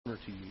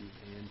to you.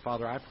 And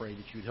Father, I pray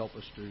that you'd help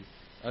us to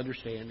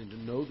understand and to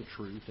know the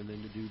truth and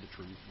then to do the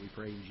truth. We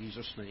pray in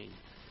Jesus' name.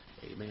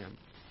 Amen.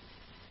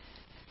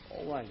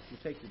 All right, if you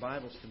take your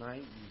Bibles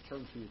tonight, you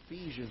turn to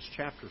Ephesians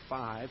chapter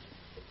 5.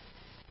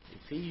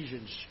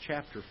 Ephesians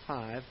chapter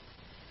 5.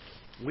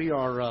 We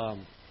are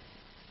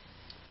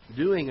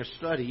doing a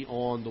study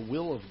on the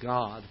will of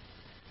God.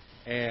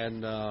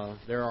 And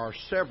there are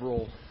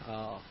several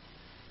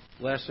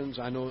lessons.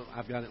 I know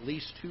I've got at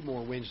least 2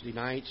 more Wednesday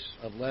nights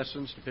of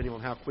lessons, depending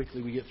on how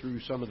quickly we get through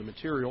some of the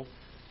material.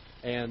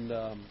 And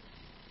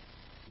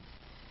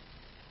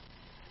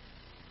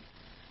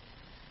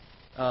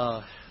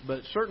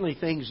but certainly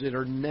things that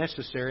are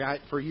necessary.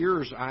 For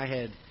years I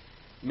had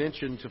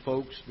mentioned to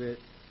folks that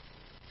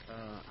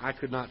I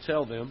could not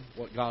tell them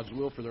what God's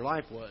will for their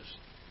life was.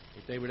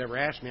 If they would ever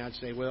ask me, I'd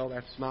say, well,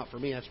 that's not for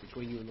me. That's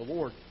between you and the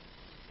Lord.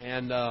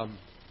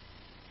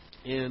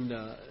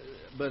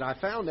 But I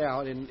found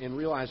out and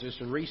realized this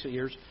in recent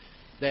years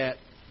that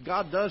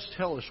God does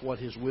tell us what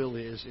His will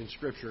is in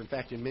Scripture. In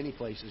fact, in many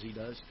places He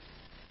does.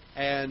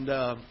 And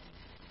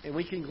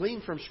we can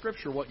glean from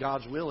Scripture what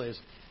God's will is.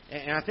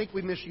 And I think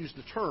we misuse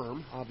the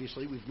term,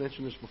 obviously. We've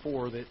mentioned this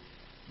before, that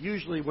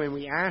usually when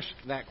we ask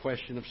that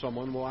question of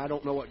someone, well, I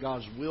don't know what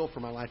God's will for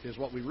my life is,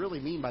 what we really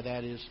mean by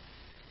that is,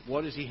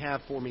 what does He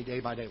have for me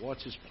day by day?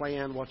 What's His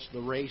plan? What's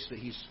the race that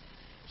He's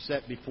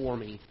set before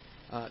me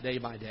day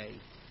by day?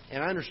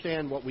 And I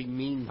understand what we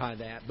mean by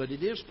that. But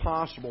it is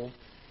possible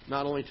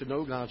not only to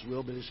know God's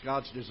will, but it's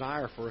God's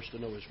desire for us to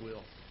know His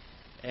will.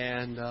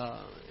 And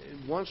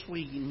once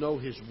we know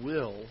His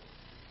will,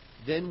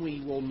 then we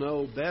will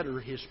know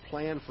better His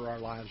plan for our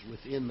lives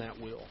within that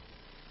will.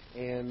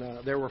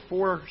 And there were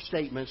 4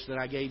 statements that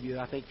I gave you,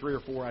 I think 3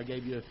 or 4 I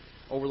gave you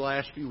over the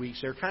last few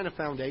weeks. They're kind of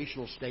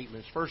foundational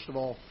statements. First of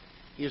all,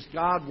 is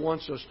God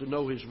wants us to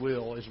know His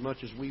will as much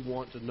as we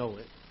want to know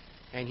it.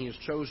 And He has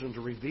chosen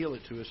to reveal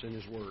it to us in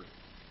His Word.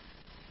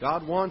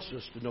 God wants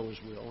us to know His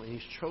will, and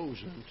He's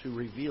chosen to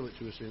reveal it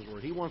to us in His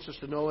Word. He wants us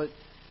to know it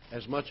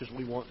as much as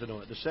we want to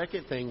know it. The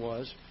second thing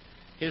was,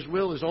 His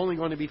will is only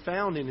going to be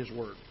found in His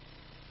Word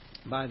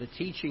by the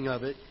teaching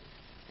of it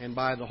and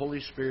by the Holy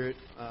Spirit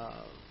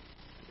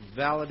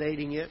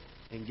validating it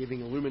and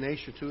giving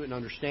illumination to it and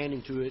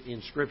understanding to it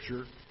in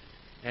Scripture.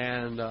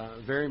 And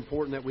very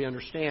important that we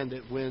understand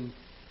that when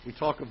we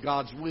talk of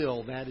God's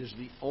will, that is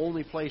the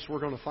only place we're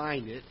going to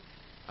find it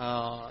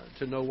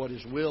to know what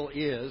His will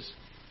is.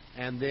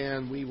 And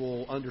then we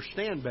will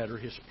understand better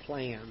His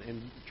plan.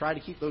 And try to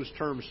keep those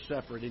terms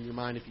separate in your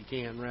mind if you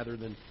can, rather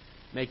than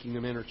making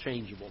them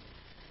interchangeable.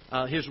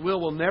 His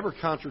will never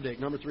contradict.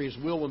 Number 3,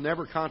 His will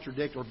never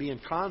contradict or be in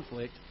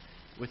conflict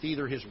with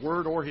either His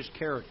Word or His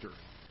character.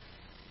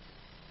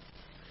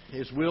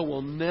 His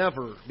will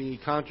never be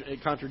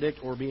contradict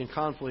or be in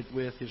conflict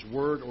with His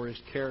Word or His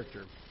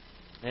character.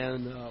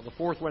 And the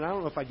fourth one, I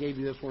don't know if I gave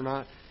you this or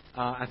not.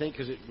 I think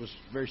because it was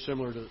very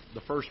similar to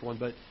the first one,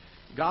 but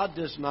God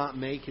does not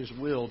make His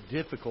will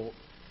difficult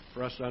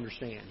for us to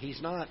understand.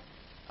 He's not.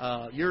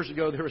 Years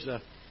ago, there was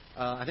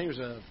I think it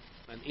was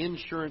an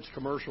insurance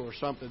commercial or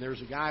something. There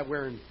was a guy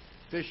wearing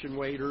fishing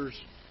waders,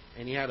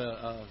 and he had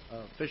a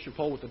fishing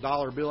pole with a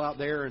dollar bill out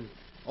there, and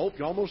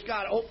you almost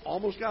got it.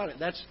 Almost got it.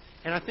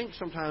 And I think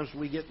sometimes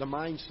we get the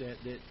mindset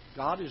that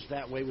God is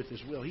that way with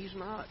His will. He's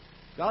not.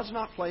 God's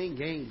not playing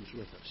games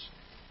with us.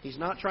 He's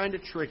not trying to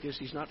trick us.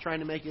 He's not trying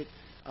to make it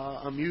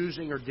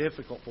amusing or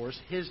difficult for us.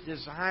 His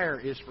desire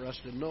is for us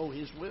to know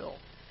His will.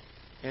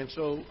 And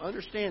so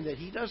understand that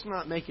He does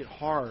not make it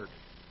hard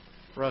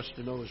for us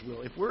to know His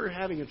will. If we're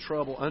having a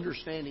trouble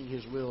understanding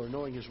His will or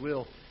knowing His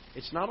will,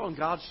 it's not on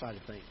God's side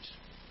of things.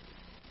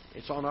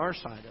 It's on our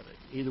side of it.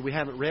 Either we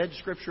haven't read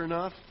Scripture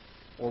enough,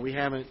 or we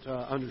haven't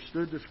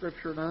understood the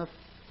Scripture enough.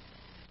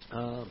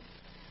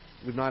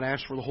 We've not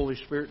asked for the Holy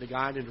Spirit to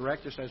guide and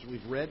direct us as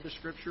we've read the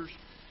Scriptures.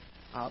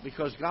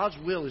 Because God's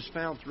will is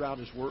found throughout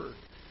His Word.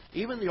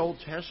 Even the Old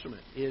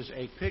Testament is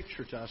a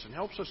picture to us and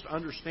helps us to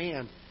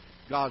understand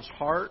God's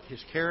heart,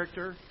 His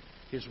character,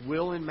 His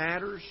will in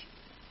matters.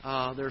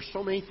 There are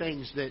so many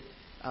things that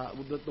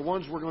the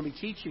ones we're going to be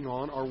teaching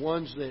on are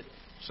ones that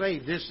say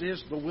this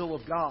is the will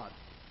of God.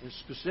 And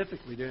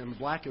specifically, they're in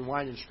black and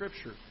white in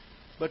Scripture.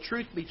 But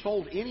truth be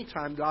told,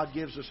 anytime God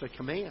gives us a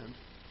command,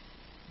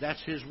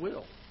 that's His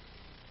will.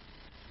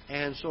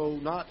 And so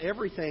not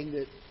everything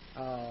that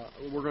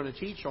we're going to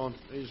teach on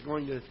is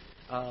going to,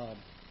 the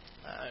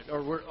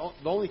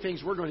only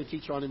things we're going to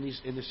teach on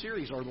in the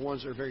series are the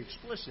ones that are very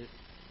explicit.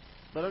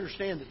 But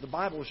understand that the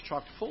Bible is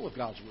chock full of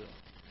God's will.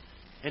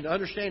 And to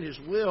understand His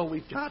will,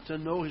 we've got to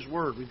know His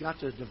Word. We've got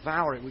to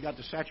devour it. We've got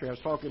to saturate. I was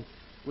talking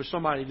with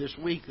somebody this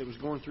week that was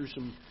going through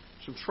some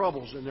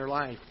troubles in their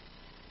life.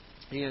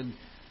 And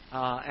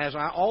as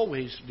I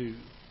always do,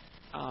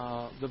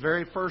 the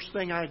very first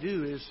thing I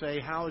do is say,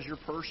 how is your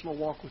personal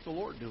walk with the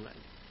Lord doing?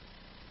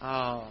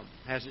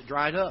 Has it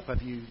dried up?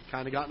 Have you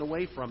kind of gotten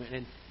away from it?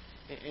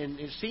 And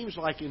it seems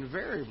like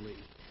invariably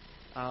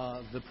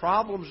the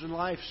problems in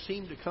life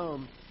seem to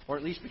come, or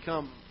at least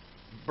become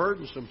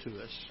burdensome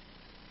to us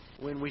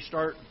when we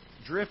start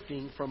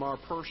drifting from our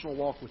personal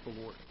walk with the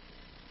Lord.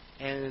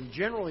 And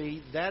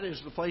generally, that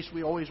is the place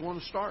we always want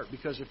to start,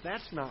 because if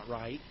that's not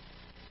right,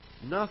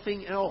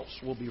 nothing else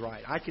will be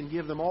right. I can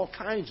give them all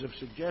kinds of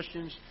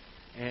suggestions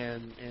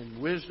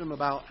and wisdom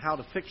about how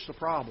to fix the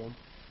problem,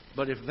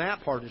 but if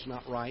that part is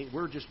not right,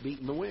 we're just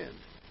beating the wind.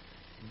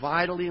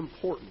 Vitally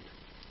important.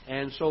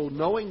 And so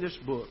knowing this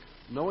book,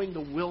 knowing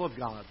the will of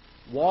God,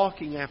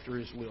 walking after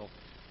His will,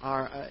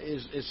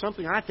 is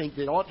something I think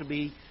that ought to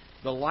be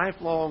the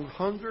lifelong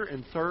hunger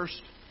and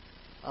thirst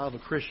of a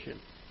Christian.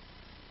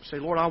 Say,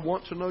 Lord, I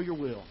want to know your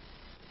will.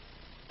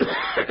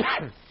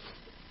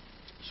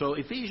 So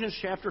Ephesians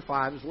chapter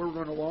 5 is where we're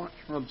going to launch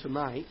from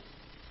tonight.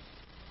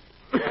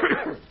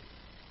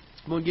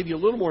 I'm going to give you a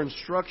little more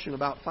instruction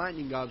about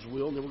finding God's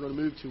will, and then we're going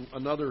to move to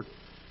another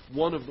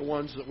one of the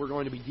ones that we're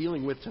going to be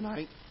dealing with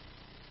tonight.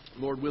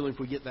 Lord willing, if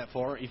we get that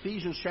far.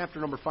 Ephesians chapter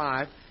number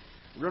 5.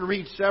 We're going to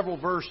read several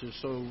verses,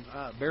 so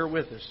bear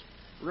with us.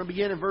 We're going to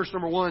begin in verse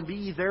number 1. Be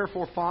ye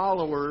therefore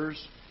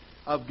followers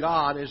of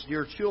God as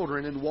dear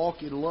children, and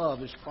walk in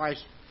love, as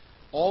Christ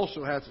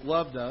also hath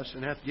loved us,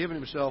 and hath given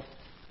Himself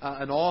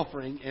an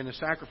offering and a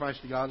sacrifice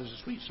to God as a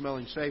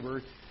sweet-smelling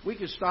savor. We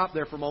could stop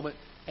there for a moment.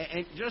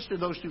 And just in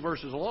those two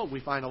verses alone, we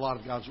find a lot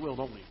of God's will,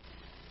 don't we?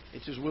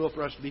 It's His will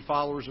for us to be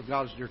followers of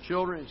God as dear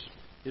children. It's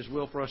His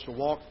will for us to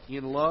walk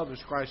in love as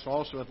Christ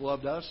also hath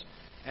loved us.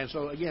 And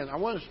so, again, I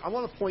want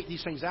to point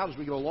these things out as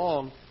we go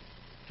along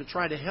to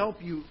try to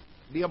help you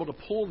be able to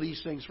pull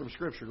these things from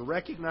Scripture, to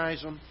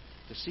recognize them,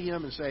 to see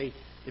them and say,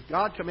 if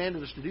God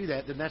commanded us to do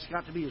that, then that's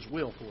got to be His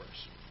will for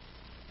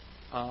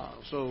us.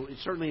 So it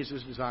certainly is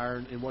His desire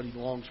and what He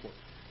longs for.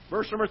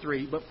 Verse number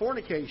 3, but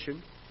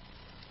fornication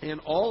and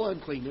all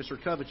uncleanness or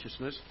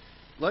covetousness,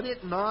 let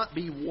it not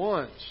be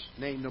once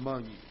named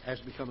among you as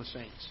becometh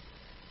saints.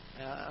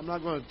 I'm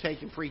not going to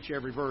take and preach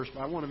every verse,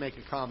 but I want to make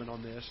a comment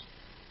on this.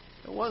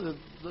 One of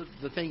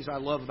the things I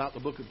love about the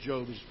book of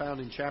Job is found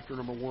in chapter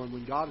number 1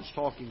 when God is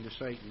talking to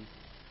Satan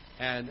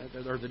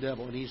or the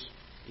devil, and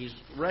he's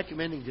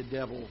recommending to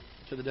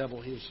the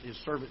devil his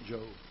servant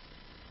Job.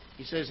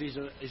 He says he's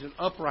an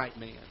upright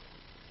man,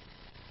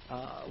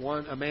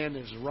 a man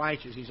that is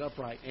righteous. He's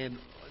upright, and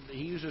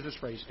he uses this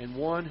phrase, and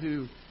one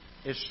who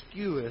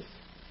escheweth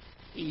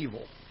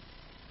evil.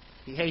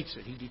 He hates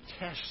it. He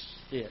detests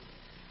it.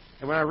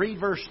 And when I read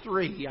verse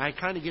 3, I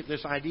kind of get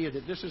this idea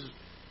that this is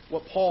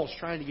what Paul's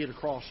trying to get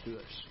across to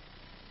us.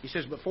 He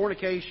says, but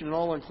fornication and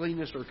all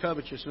uncleanness or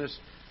covetousness,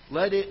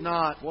 let it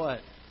not, what?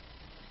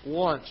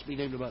 Once be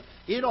named above.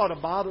 It ought to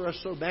bother us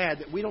so bad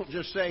that we don't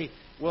just say,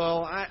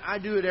 well, I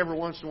do it every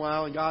once in a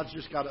while and God's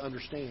just got to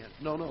understand.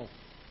 No.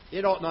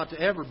 It ought not to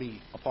ever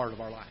be a part of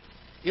our life.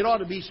 It ought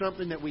to be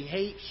something that we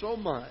hate so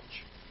much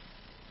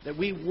that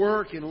we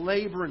work and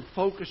labor and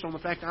focus on the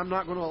fact that I'm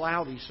not going to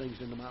allow these things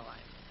into my life.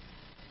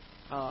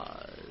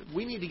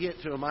 We need to get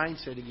to a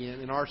mindset again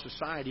in our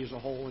society as a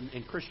whole,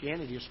 and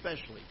Christianity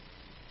especially,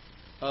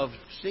 of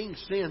seeing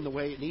sin the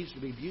way it needs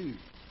to be viewed.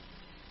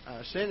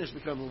 Sin has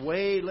become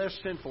way less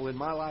sinful in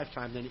my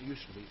lifetime than it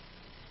used to be.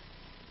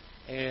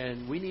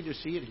 And we need to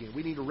see it again.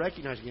 We need to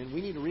recognize it again.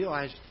 We need to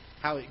realize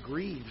how it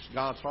grieves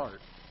God's heart.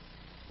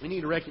 We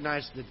need to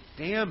recognize the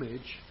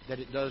damage that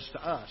it does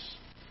to us.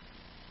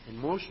 And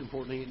most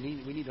importantly,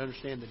 we need to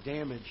understand the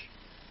damage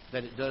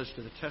that it does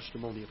to the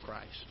testimony of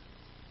Christ.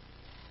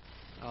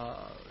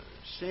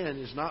 Sin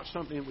is not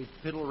something that we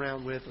fiddle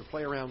around with or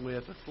play around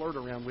with or flirt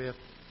around with,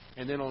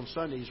 and then on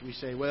Sundays we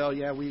say, well,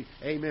 yeah,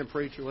 amen,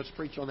 preacher, let's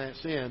preach on that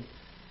sin.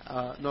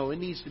 No, it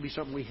needs to be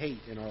something we hate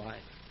in our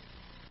life.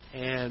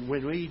 And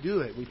when we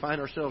do it, we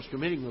find ourselves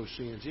committing those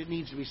sins. It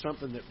needs to be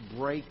something that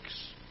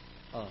breaks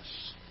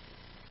us.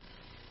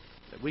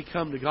 That we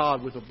come to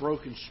God with a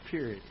broken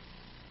spirit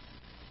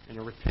and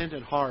a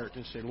repentant heart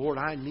and say, Lord,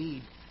 I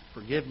need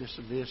forgiveness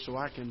of this so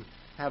I can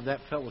have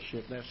that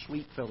fellowship, that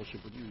sweet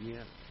fellowship with you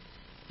again.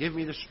 Give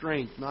me the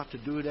strength not to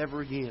do it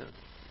ever again.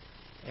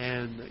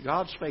 And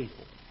God's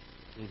faithful,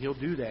 and He'll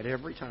do that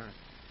every time.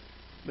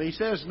 But He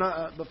says,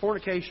 the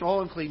fornication,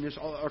 all uncleanness,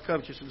 or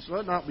covetousness,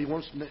 let not be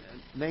once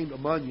named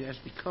among you as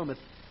becometh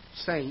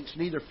saints,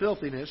 neither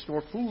filthiness,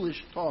 nor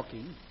foolish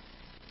talking,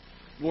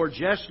 nor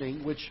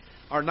jesting, which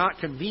are not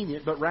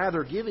convenient, but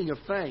rather giving of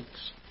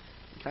thanks.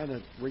 It kind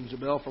of rings a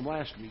bell from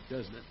last week,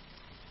 doesn't it?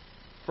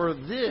 For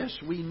this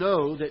we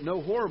know that no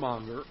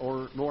whoremonger,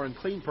 nor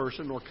unclean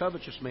person, nor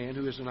covetous man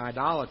who is an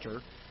idolater,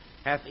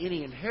 hath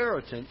any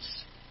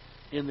inheritance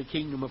in the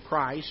kingdom of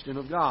Christ and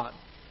of God.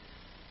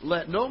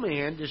 Let no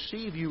man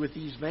deceive you with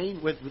these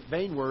vain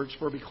words,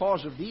 for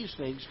because of these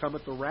things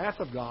cometh the wrath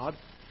of God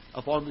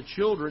upon the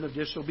children of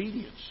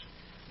disobedience.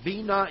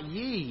 Be not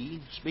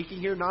ye, speaking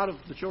here not of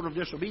the children of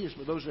disobedience,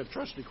 but those that have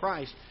trusted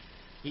Christ,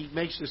 he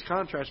makes this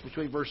contrast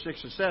between verse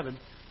 6 and 7.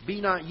 Be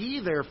not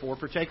ye therefore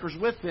partakers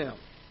with them.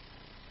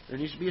 There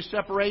needs to be a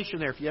separation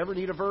there. If you ever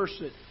need a verse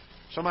that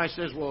somebody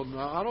says, well, no,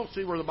 I don't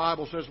see where the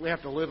Bible says we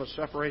have to live a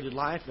separated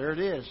life. There it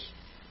is.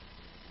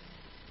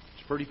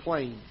 It's pretty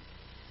plain.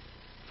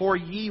 For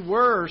ye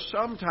were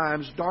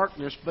sometimes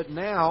darkness, but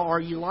now are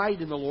ye light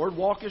in the Lord.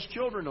 Walk as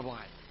children of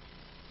light.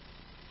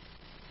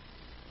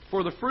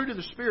 For the fruit of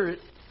the Spirit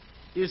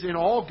is in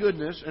all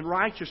goodness and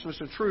righteousness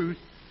and truth,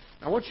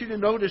 I want you to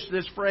notice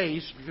this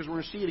phrase, because we're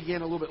going to see it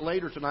again a little bit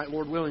later tonight,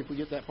 Lord willing, if we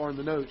get that far in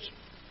the notes.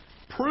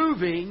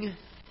 Proving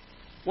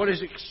what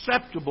is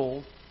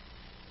acceptable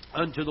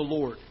unto the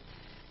Lord.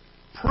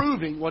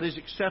 Proving what is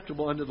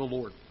acceptable unto the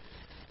Lord.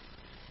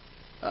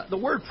 The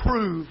word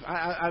prove,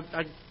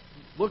 I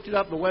looked it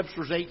up in the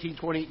Webster's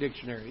 1828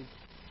 dictionary.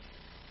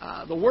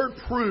 The word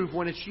prove,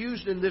 when it's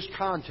used in this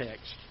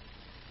context,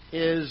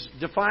 is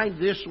defined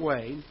this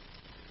way.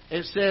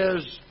 It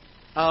says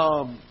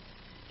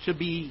to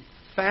be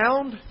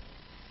found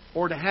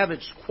or to have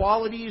its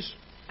qualities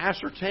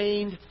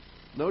ascertained,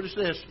 notice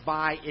this,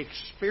 by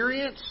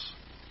experience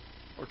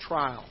or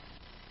trial.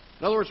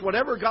 In other words,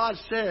 whatever God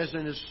says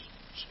and is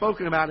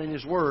spoken about in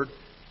His Word,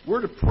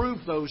 we're to prove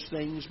those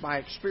things by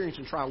experience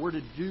and trial. We're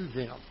to do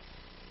them.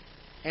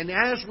 And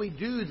as we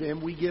do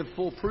them, we give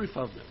full proof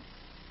of them.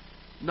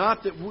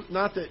 Not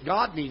that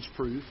God needs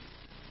proof,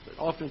 but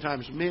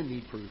oftentimes men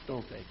need proof,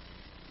 don't they?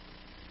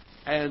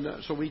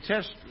 And so we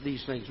test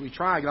these things. We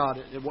try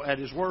God at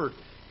His Word,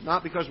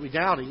 not because we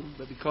doubt Him,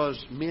 but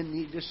because men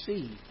need to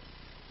see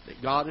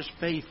that God is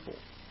faithful.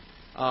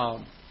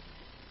 And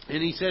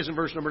He says in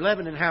verse number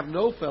 11, and have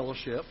no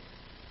fellowship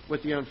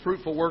with the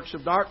unfruitful works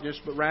of darkness,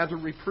 but rather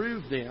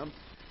reprove them.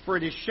 For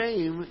it is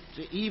shame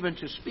even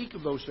to speak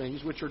of those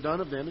things which are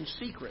done of them in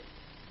secret.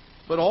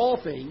 But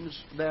all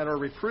things that are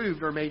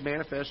reproved are made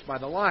manifest by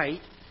the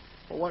light.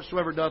 For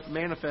whatsoever doth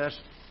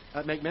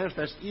make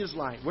manifest is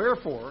light.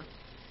 Wherefore,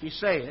 He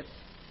saith,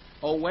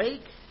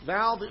 awake,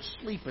 thou that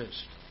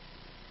sleepest,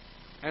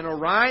 and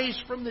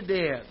arise from the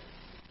dead,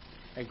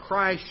 and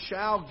Christ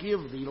shall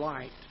give thee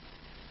light.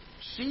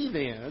 See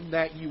then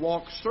that ye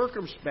walk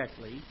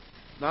circumspectly,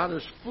 not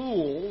as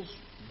fools,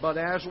 but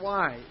as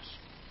wise,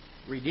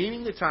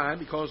 redeeming the time,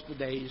 because the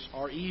days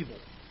are evil.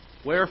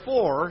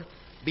 Wherefore,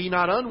 be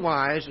not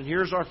unwise, and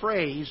here's our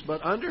phrase,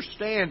 but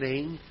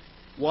understanding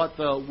what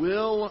the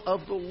will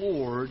of the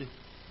Lord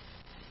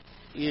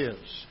is.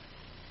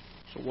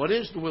 So what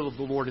is the will of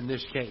the Lord in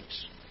this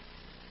case?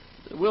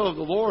 The will of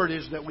the Lord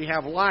is that we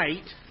have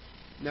light,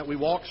 and that we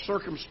walk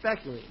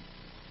circumspectly.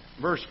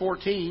 Verse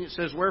 14, it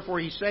says, wherefore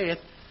He saith,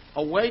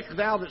 awake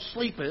thou that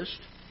sleepest,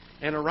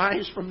 and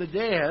arise from the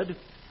dead,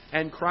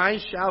 and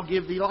Christ shall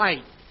give thee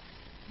light.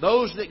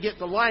 Those that get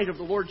the light of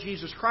the Lord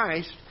Jesus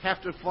Christ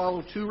have to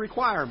follow two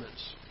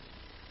requirements.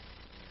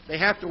 They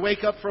have to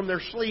wake up from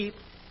their sleep,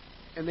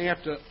 and they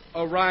have to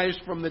arise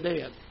from the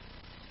dead.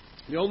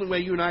 The only way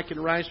you and I can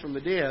arise from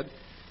the dead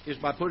is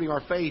by putting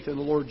our faith in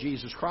the Lord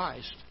Jesus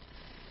Christ.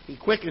 He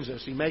quickens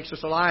us. He makes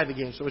us alive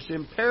again. So it's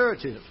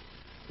imperative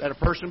that a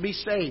person be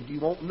saved.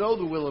 You won't know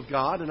the will of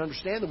God and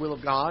understand the will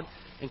of God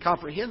and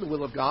comprehend the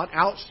will of God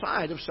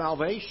outside of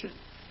salvation.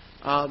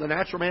 The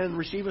natural man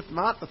receiveth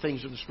not the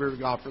things of the Spirit of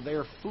God, for they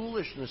are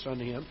foolishness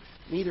unto him.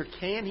 Neither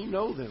can he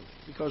know them,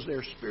 because they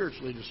are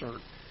spiritually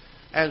discerned.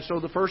 And so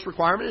the first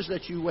requirement is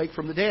that you wake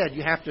from the dead.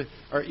 You have to,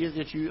 or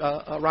that you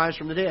arise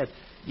from the dead.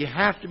 You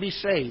have to be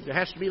saved. There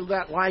has to be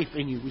that life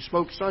in you. We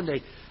spoke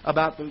Sunday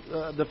about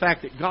the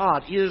fact that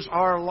God is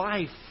our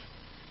life,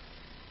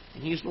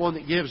 and He's the one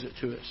that gives it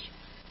to us.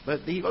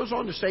 But He goes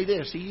on to say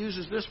this. He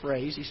uses this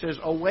phrase. He says,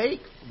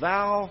 awake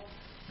thou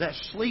that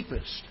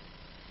sleepest.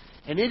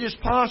 And it is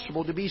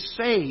possible to be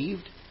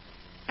saved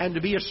and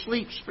to be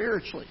asleep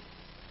spiritually.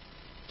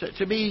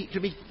 To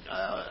be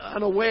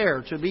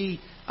unaware, to be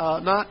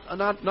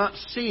not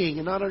seeing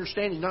and not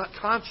understanding, not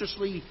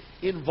consciously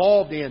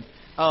involved in.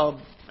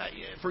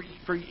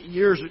 For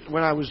years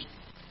when I was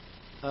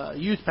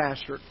youth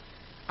pastor,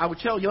 I would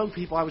tell young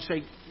people, I would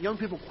say, young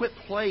people, quit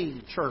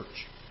playing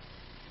church.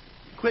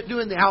 Quit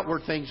doing the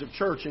outward things of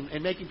church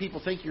and making people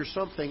think you're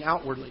something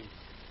outwardly.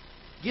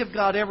 Give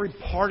God every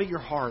part of your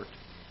heart.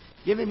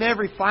 Give Him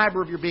every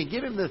fiber of your being.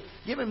 Give Him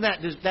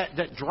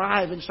that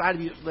drive inside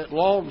of you that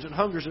longs and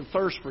hungers and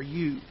thirsts for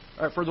you,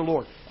 or for the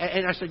Lord.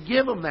 And I said,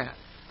 give Him that.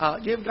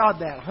 Give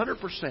God that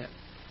 100%.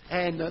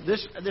 And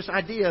this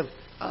idea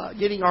of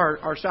getting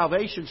our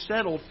salvation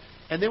settled,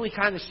 and then we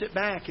kind of sit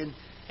back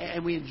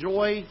and we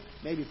enjoy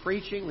maybe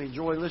preaching, we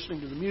enjoy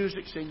listening to the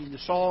music, singing the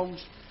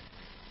songs,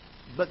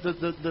 but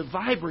the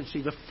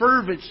vibrancy, the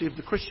fervency of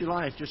the Christian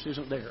life just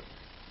isn't there.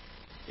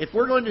 If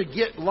we're going to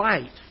get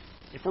light,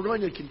 if we're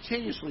going to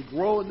continuously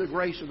grow in the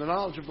grace and the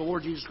knowledge of the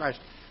Lord Jesus Christ,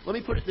 let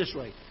me put it this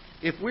way.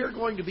 If we're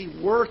going to be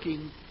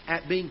working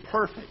at being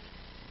perfect,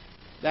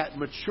 that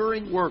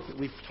maturing work that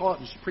we've taught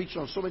and preached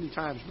on so many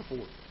times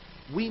before,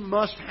 we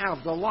must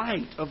have the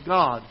light of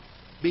God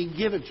being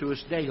given to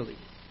us daily.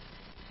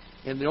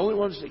 And the only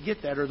ones that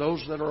get that are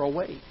those that are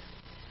awake.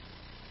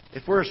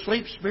 If we're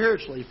asleep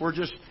spiritually, if we're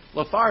just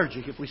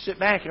lethargic, if we sit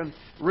back and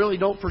really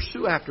don't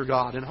pursue after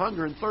God and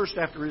hunger and thirst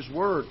after His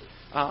Word,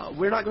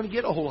 we're not going to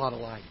get a whole lot of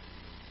light.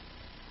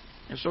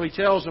 And so He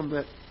tells them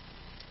that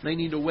they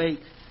need to wake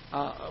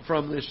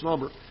from this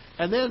slumber.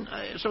 And then,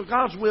 so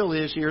God's will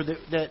is here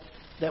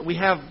that we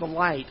have the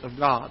light of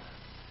God.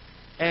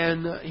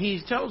 And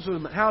He tells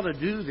them how to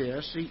do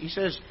this. He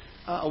says,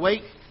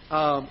 awake,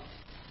 thou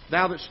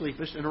that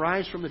sleepest, and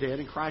arise from the dead,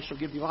 and Christ shall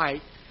give thee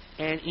light.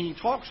 And He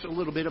talks a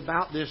little bit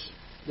about this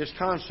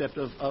concept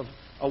of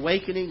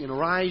awakening and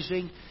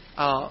arising.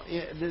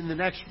 in the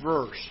next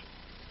verse.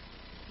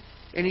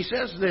 And he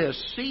says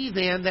this, "See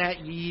then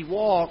that ye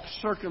walk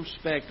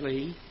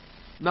circumspectly,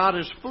 not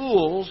as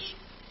fools,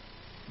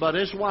 but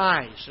as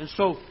wise." And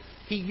so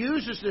he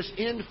uses this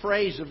end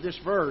phrase of this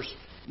verse,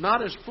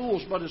 "not as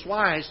fools, but as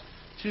wise,"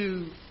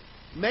 to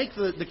make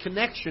the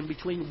connection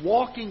between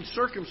walking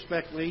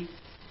circumspectly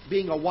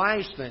being a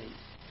wise thing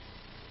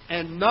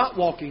and not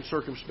walking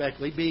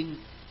circumspectly being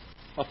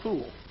a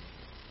fool.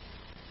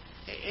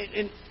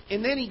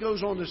 And then he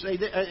goes on to say,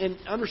 and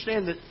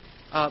understand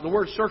that the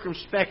word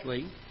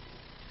circumspectly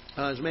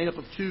is made up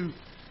of two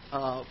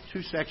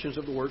sections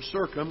of the word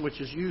circum,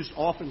 which is used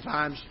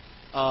oftentimes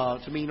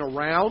to mean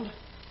around.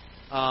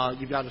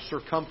 You've got a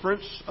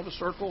circumference of a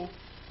circle.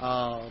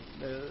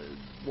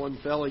 One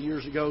fellow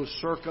years ago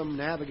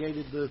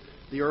circumnavigated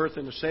the earth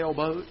in a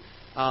sailboat.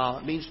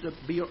 It means to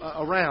be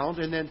around.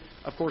 And then,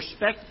 of course,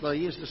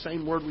 spectacly is the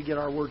same word we get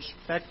our word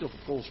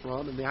spectacles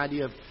from, and the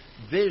idea of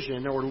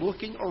vision or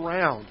looking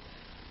around,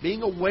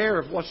 being aware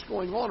of what's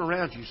going on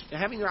around you,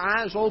 having your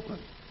eyes open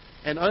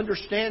and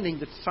understanding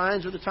the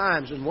signs of the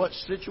times and what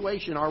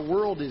situation our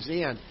world is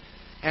in,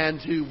 and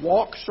to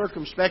walk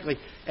circumspectly.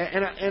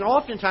 And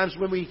oftentimes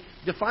when we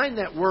define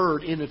that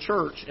word in the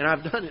church, and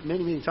I've done it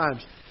many, many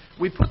times,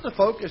 we put the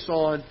focus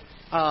on,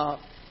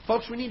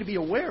 folks, we need to be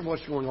aware of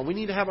what's going on. We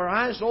need to have our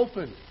eyes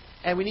open,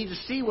 and we need to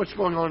see what's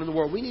going on in the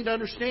world. We need to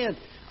understand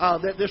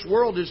that this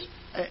world is,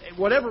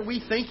 whatever we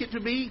think it to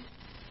be,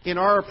 in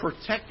our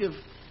protective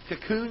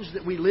cocoons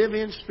that we live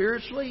in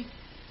spiritually,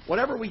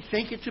 whatever we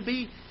think it to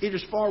be, it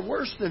is far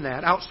worse than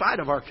that outside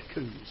of our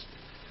cocoons.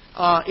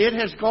 It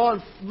has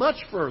gone much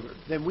further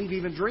than we've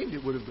even dreamed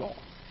it would have gone.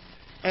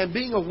 And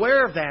being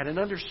aware of that and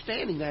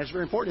understanding that is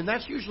very important. And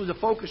that's usually the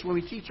focus when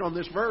we teach on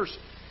this verse,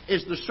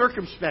 is the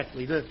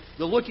circumspectly, the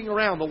looking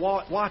around, the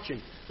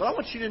watching. But I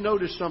want you to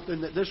notice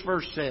something that this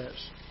verse says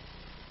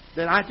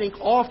that I think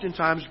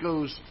oftentimes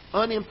goes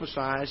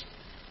unemphasized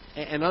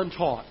and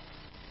untaught.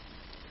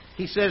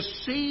 He says,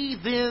 "See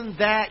then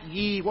that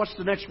ye," what's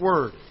the next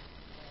word?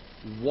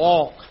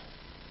 Walk.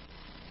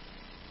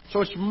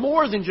 So it's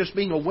more than just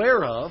being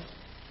aware of.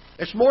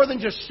 It's more than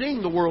just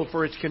seeing the world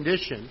for its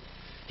condition.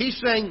 He's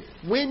saying,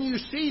 when you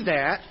see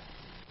that,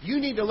 you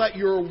need to let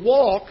your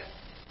walk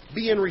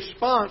be in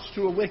response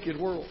to a wicked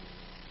world.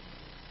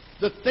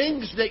 The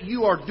things that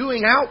you are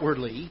doing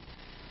outwardly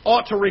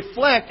ought to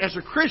reflect, as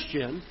a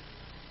Christian,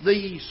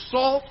 the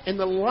salt and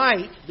the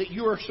light that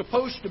you are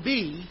supposed to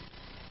be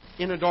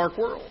in a dark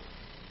world.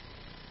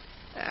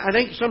 I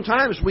think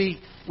sometimes we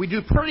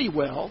do pretty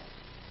well,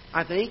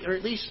 I think, or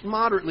at least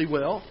moderately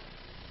well,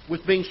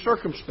 with being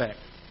circumspect.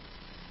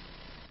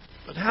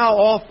 But how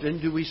often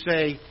do we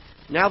say,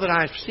 now that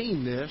I've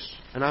seen this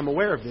and I'm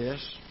aware of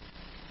this,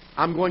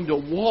 I'm going to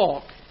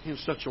walk in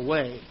such a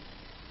way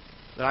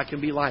that I can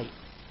be light?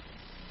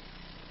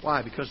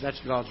 Why? Because that's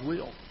God's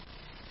will.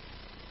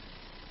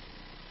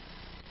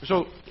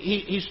 So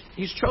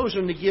He's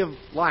chosen to give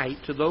light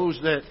to those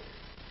that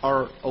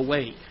are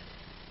awake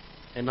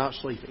and not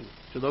sleeping,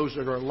 to those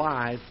that are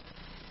alive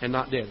and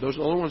not dead. Those are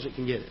the only ones that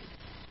can get it.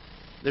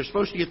 They're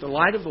supposed to get the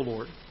light of the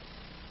Lord.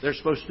 They're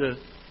supposed to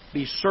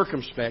be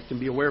circumspect and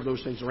be aware of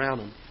those things around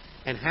them.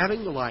 And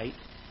having the light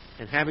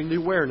and having the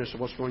awareness of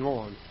what's going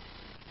on,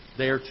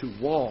 they are to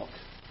walk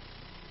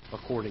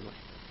accordingly.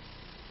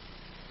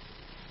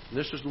 And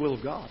this is the will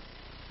of God.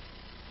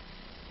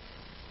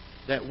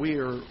 That we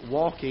are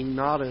walking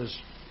not as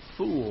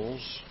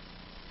fools,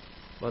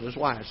 but as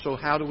wise. So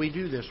how do we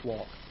do this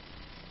walk?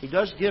 He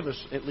does give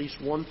us at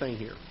least one thing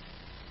here.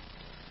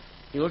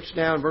 He looks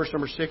down, verse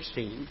number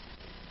 16.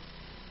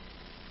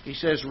 He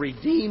says,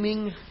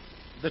 redeeming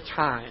the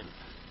time.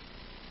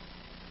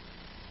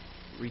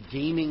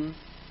 Redeeming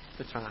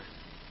the time.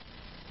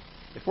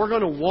 If we're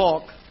going to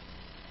walk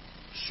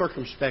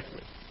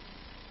circumspectly,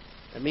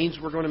 that means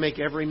we're going to make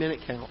every minute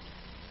count.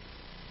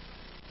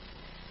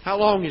 How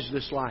long is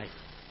this life?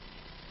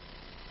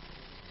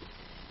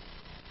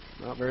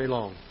 Not very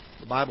long.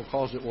 The Bible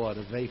calls it what?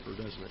 A vapor,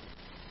 doesn't it?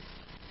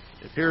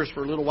 It appears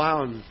for a little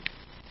while and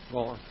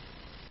gone.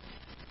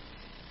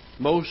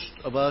 Most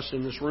of us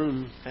in this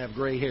room have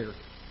gray hair.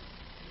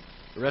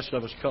 The rest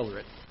of us color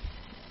it.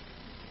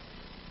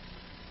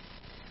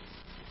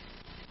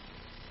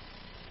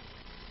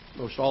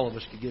 Most all of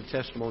us could give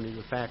testimony to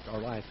the fact our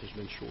life has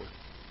been short.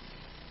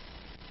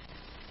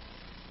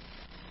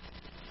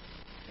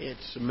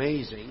 It's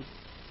amazing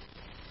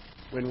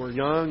when we're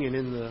young and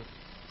in the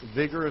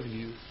vigor of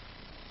youth,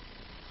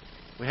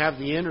 we have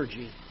the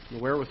energy and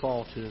the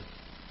wherewithal to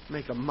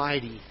make a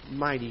mighty,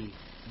 mighty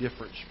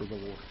difference for the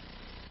Lord.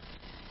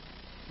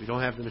 We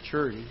don't have the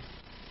maturity.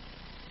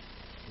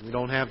 We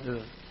don't have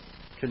the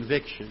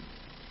conviction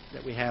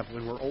that we have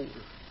when we're older.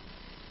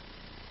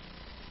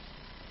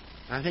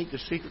 I think the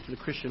secret to the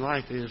Christian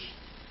life is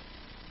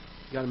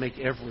you've got to make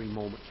every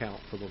moment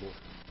count for the Lord.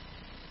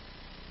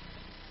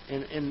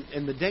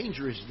 And the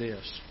danger is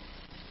this.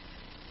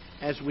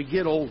 As we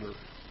get older,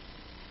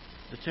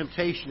 the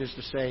temptation is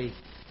to say,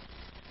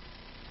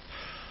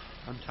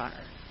 I'm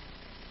tired.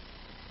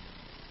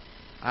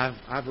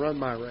 I've run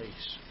my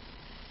race.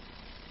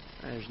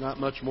 There's not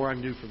much more I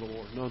can do for the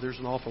Lord. No, there's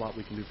an awful lot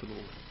we can do for the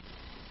Lord.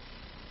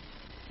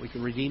 We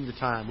can redeem the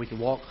time. We can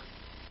walk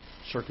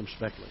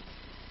circumspectly.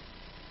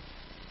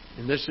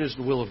 And this is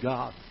the will of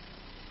God.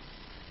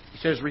 He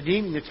says,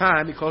 redeeming the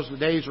time because the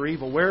days are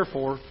evil.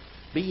 Wherefore,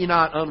 be ye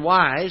not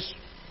unwise.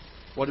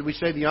 What did we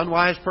say the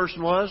unwise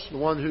person was? The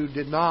one who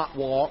did not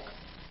walk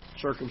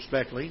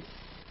circumspectly.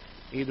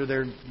 Either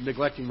they're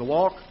neglecting the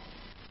walk,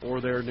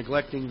 or they're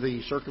neglecting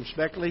the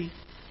circumspectly,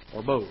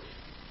 or both.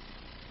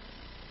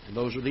 And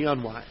those are the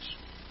unwise.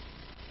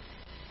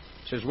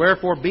 It says,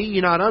 wherefore be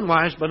ye not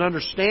unwise, but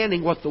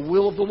understanding what the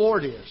will of the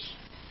Lord is.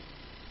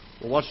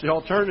 Well, what's the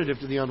alternative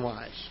to the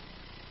unwise?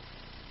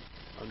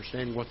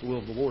 Understanding what the will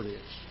of the Lord is.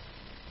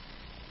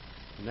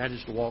 And that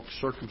is to walk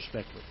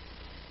circumspectly.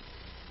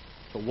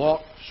 To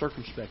walk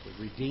circumspectly,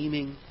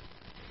 redeeming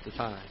the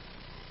time.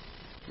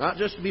 Not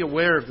just to be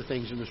aware of the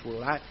things in this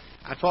world. I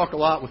talk a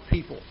lot with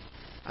people.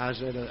 I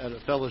was at a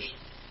fellow's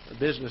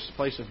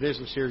place of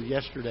business here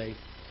yesterday.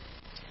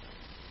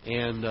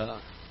 And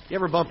you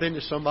ever bump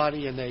into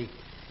somebody and they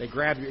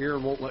grab your ear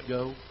and won't let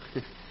go?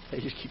 They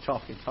just keep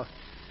talking. A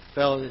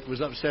fellow that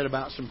was upset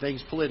about some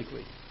things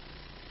politically.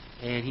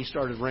 And he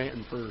started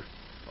ranting for,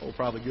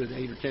 probably good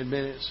 8 or 10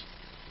 minutes.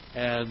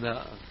 And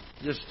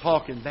just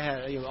talking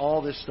bad,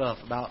 all this stuff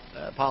about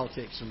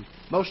politics, and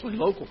mostly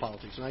local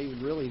politics, not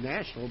even really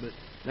national, but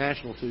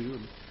national too.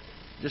 And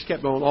just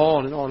kept going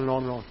on and on and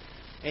on and on.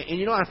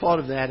 And I thought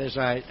of that as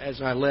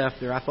I left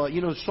there. I thought,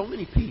 so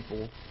many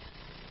people,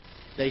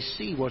 they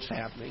see what's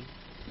happening,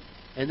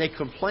 and they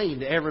complain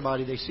to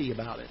everybody they see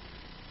about it.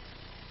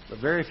 But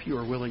very few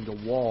are willing to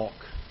walk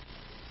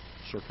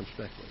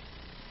circumspectly.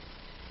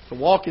 To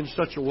walk in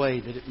such a way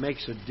that it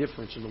makes a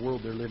difference in the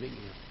world they're living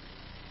in.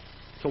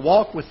 To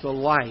walk with the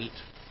light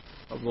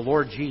of the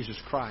Lord Jesus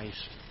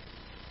Christ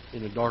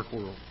in a dark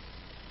world.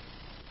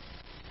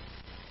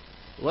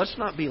 Let's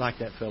not be like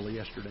that fellow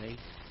yesterday.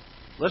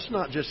 Let's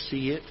not just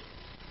see it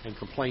and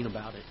complain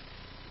about it.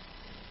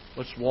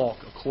 Let's walk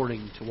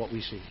according to what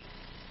we see.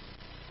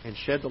 And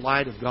shed the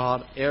light of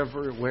God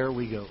everywhere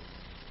we go.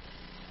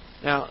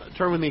 Now,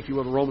 turn with me, if you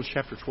will, to Romans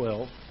chapter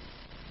 12.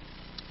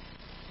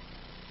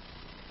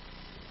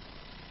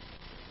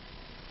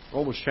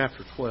 Romans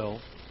chapter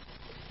 12.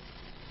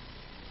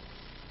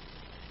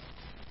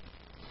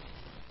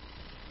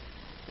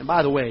 And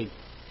by the way,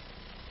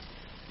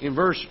 in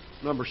verse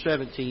number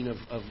 17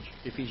 of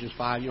Ephesians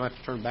 5, you don't have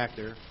to turn back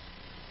there.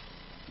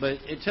 But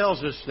it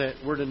tells us that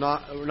we're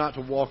not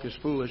to walk as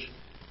foolish,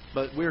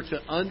 but we're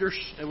to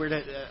understand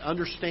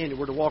it.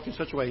 We're to walk in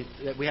such a way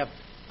that we have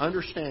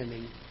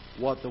understanding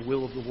what the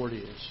will of the Lord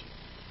is.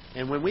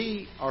 And when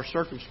we are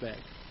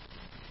circumspect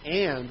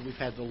and we've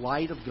had the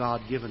light of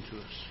God given to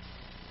us,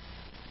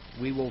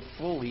 we will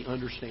fully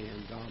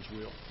understand God's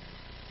will.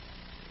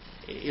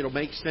 It'll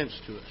make sense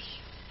to us.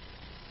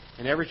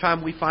 And every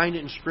time we find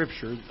it in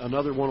Scripture,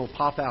 another one will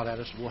pop out at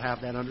us. We'll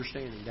have that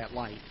understanding, that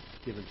light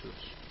given to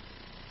us.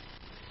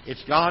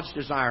 It's God's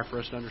desire for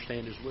us to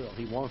understand His will.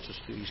 He wants us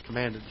to. He's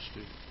commanded us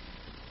to.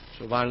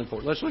 So vitally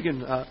important. Let's look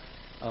in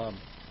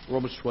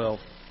Romans 12.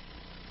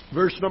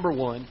 Verse number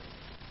 1.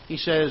 He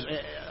says,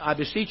 I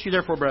beseech you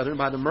therefore, brethren,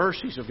 by the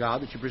mercies of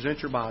God, that you present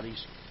your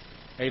bodies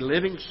a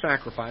living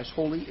sacrifice,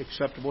 holy,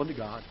 acceptable unto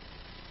God,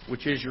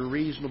 which is your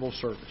reasonable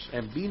service.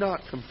 And be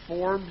not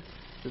conformed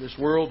to this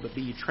world, but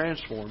be ye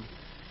transformed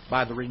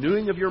by the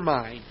renewing of your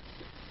mind,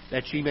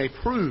 that ye may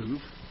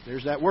prove,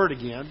 there's that word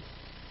again,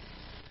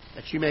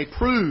 that ye may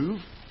prove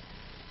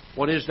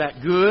what is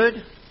that good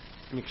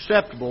and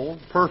acceptable,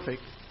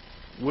 perfect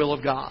will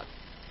of God.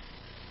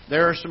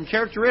 There are some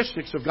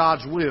characteristics of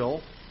God's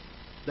will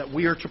that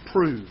we are to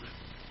prove.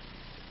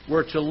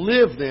 We're to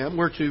live them.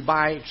 We're to,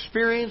 by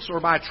experience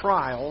or by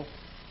trial,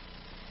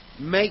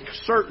 make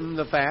certain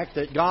the fact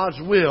that God's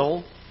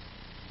will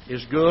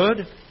is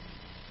good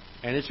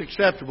and it's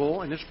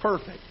acceptable and it's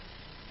perfect.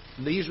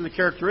 And these are the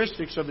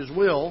characteristics of His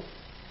will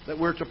that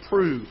we're to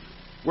prove.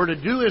 We're to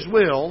do His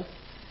will,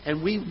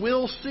 and we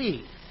will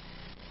see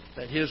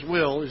that His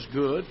will is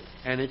good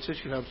and it's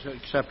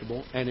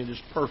acceptable and it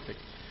is perfect.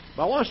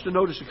 But I want us to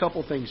notice a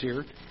couple things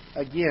here,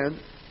 again,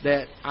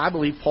 that I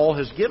believe Paul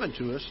has given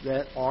to us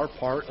that are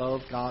part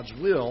of God's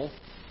will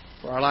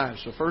for our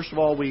lives. So first of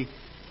all, we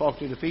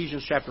talked in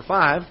Ephesians chapter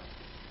 5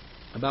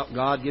 about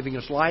God giving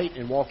us light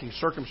and walking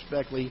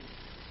circumspectly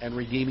and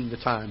redeeming the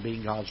time,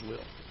 being God's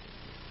will.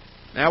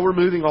 Now we're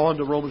moving on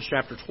to Romans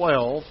chapter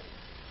 12,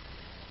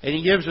 and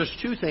he gives us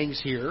two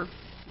things here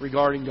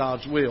regarding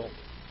God's will.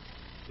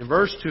 In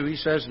verse 2 he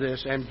says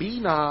this, and be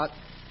not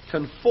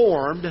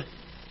conformed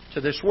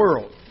to this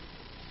world,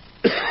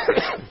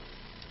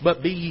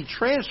 but be ye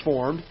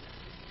transformed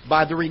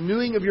by the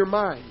renewing of your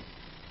mind.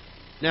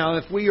 Now,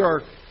 if we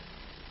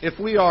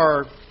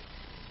are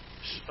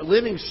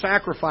living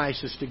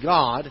sacrifices to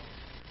God,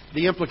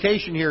 the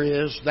implication here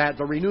is that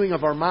the renewing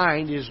of our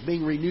mind is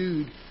being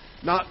renewed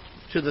not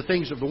to the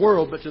things of the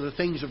world, but to the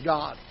things of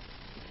God.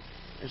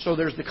 And so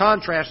there's the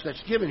contrast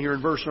that's given here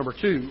in verse number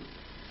 2.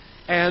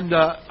 And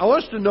I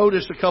want us to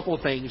notice a couple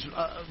of things.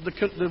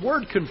 The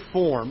word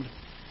conformed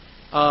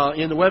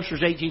in the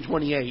Webster's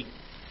 1828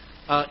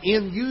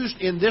 used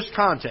in this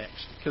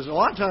context. Because a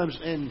lot of times,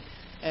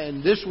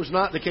 and this was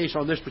not the case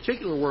on this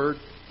particular word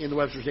in the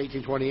Webster's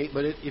 1828,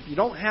 but if you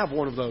don't have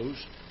one of those,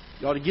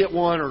 you ought to get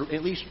one or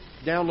at least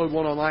download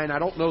one online. I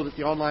don't know that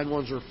the online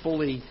ones are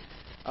fully,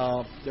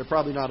 they're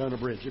probably not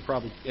unabridged. They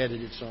probably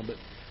edited some,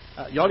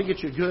 but you ought to get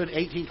you a good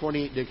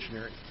 1828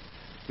 dictionary.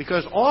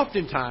 Because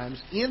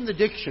oftentimes in the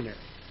dictionary,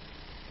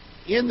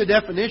 in the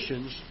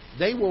definitions,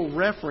 they will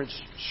reference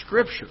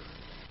Scripture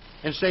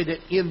and say that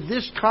in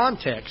this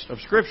context of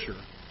Scripture,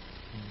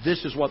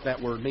 this is what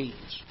that word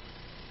means.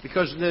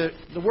 Because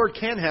the word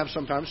can have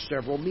sometimes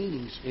several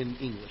meanings in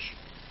English.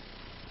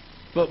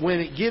 But when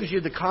it gives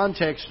you the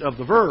context of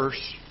the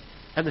verse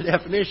and the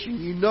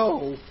definition, you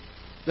know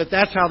that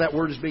that's how that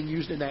word is being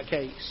used in that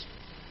case.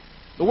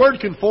 The word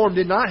conform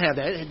did not have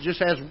that. It just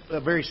has a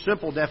very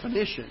simple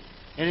definition.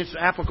 And it's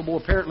applicable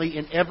apparently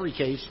in every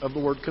case of the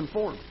word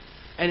conform.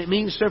 And it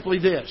means simply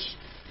this: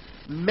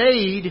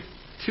 made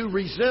to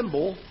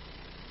resemble,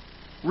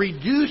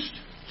 reduced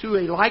to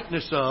a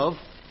likeness of,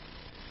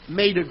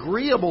 made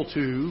agreeable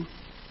to,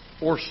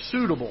 or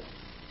suitable.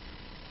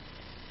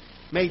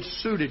 Made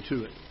suited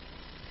to it.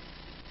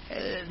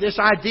 This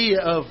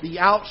idea of the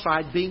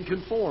outside being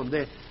conformed,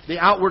 the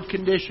outward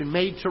condition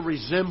made to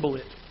resemble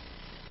it.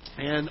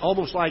 And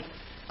almost like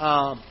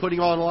putting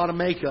on a lot of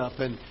makeup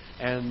and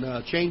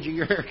changing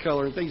your hair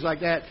color and things like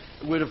that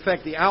would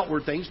affect the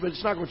outward things, but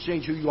it's not going to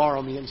change who you are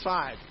on the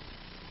inside.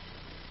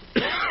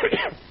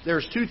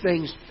 There's two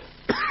things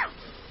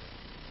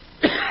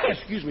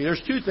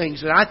there's two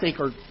things that I think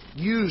are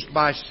used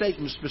by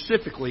Satan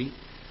specifically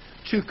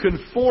to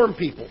conform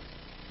people.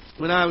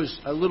 When I was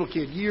a little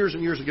kid, years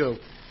and years ago,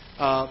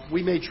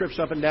 we made trips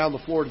up and down the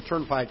Florida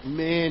Turnpike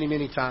many,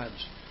 many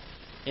times.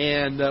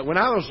 And when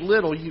I was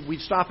little,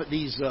 we'd stop at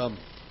these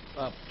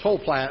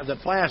the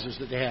plazas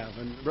that they have.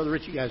 And Brother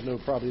Rich, you guys know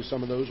probably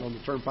some of those on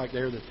the Turnpike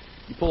there. That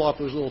you pull off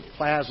those little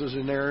plazas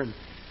in there. And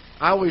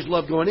I always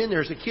loved going in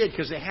there as a kid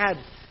because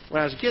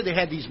when I was a kid, they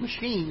had these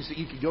machines that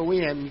you could go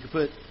in and you could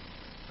put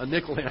a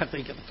nickel in, I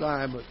think, at the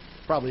time, but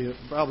probably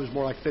was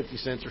more like 50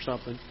 cents or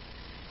something.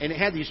 And it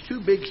had these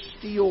two big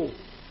steel,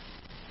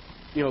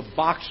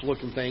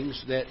 box-looking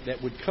things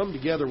that would come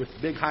together with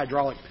big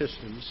hydraulic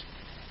pistons,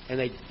 and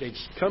they'd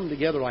come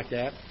together like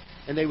that,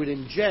 and they would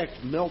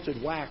inject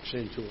melted wax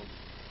into them.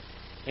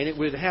 And it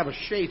would have a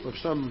shape of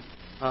some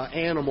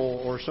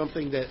animal or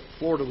something that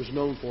Florida was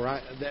known for.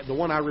 The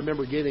one I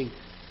remember getting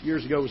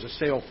years ago was a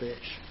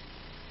sailfish.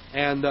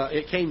 And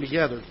it came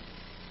together,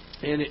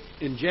 and it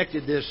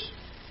injected this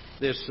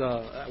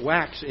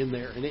wax in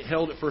there, and it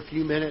held it for a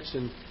few minutes,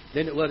 and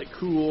then it let it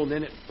cool, and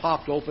then it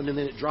popped open, and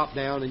then it dropped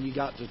down, and you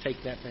got to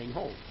take that thing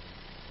home.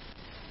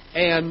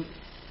 And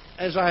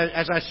as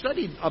I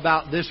studied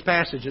about this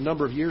passage a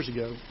number of years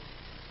ago,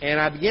 and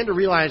I began to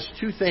realize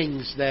two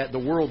things that the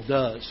world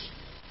does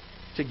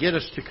to get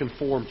us to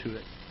conform to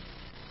it.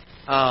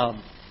 I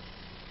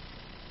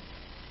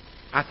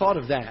thought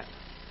of that.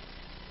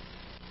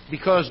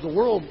 Because the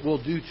world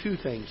will do two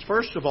things.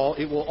 First of all,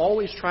 it will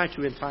always try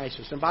to entice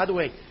us. And by the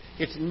way,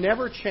 it's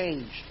never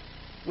changed,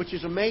 which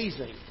is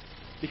amazing.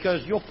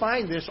 Because you'll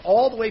find this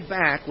all the way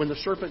back when the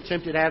serpent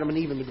tempted Adam and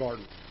Eve in the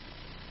garden.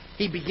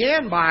 He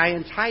began by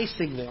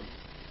enticing them.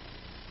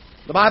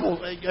 The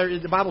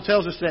Bible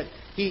tells us that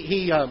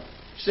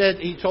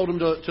he told them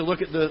to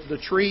look at the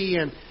tree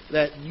and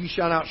that you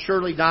shall not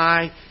surely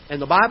die.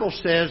 And the Bible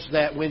says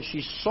that when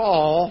she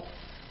saw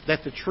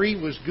that the tree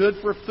was good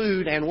for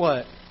food and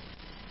what?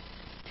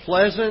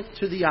 Pleasant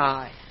to the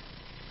eye,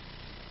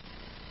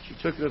 she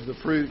took of the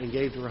fruit and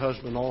gave to her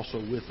husband also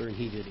with her, and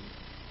he did eat.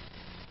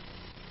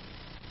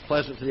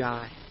 Pleasant to the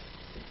eye.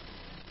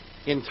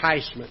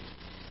 Enticement.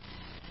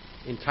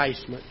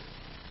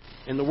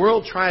 And the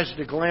world tries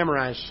to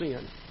glamorize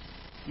sin.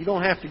 You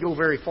don't have to go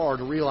very far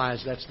to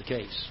realize that's the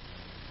case.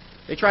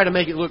 They try to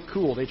make it look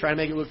cool. They try to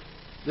make it look,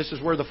 this is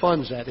where the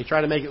fun's at. They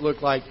try to make it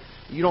look like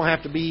you don't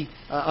have to be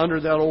under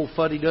that old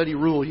fuddy-duddy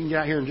rule. You can get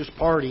out here and just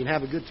party and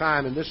have a good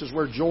time, and this is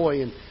where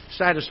joy and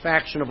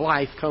satisfaction of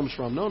life comes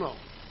from. No.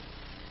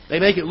 They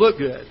make it look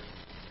good.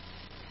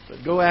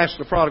 But go ask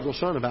the prodigal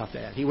son about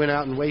that. He went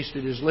out and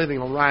wasted his living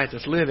on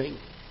riotous living.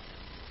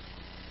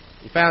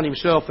 He found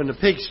himself in the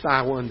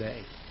pigsty one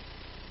day.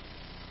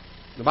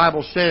 The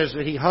Bible says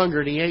that he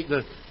hungered and he ate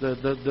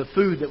the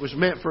food that was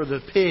meant for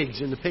the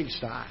pigs in the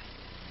pigsty.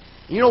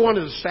 You know, one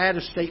of the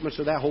saddest statements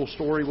of that whole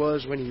story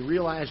was when he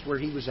realized where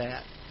he was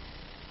at.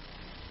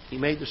 He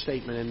made the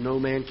statement, and no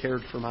man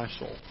cared for my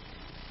soul.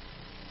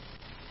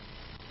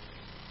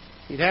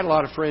 He'd had a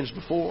lot of friends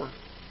before.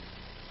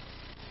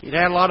 He'd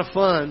had a lot of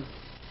fun.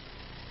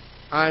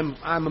 I'm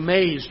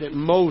amazed at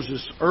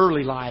Moses'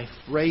 early life,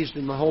 raised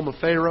in the home of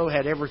Pharaoh,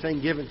 had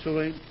everything given to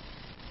him,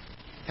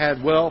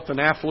 had wealth and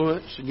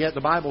affluence, and yet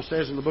the Bible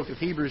says in the book of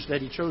Hebrews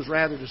that he chose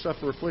rather to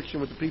suffer affliction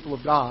with the people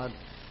of God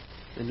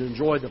and to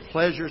enjoy the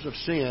pleasures of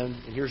sin,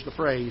 and here's the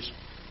phrase,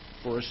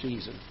 for a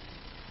season.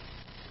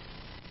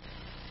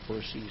 For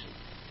a season.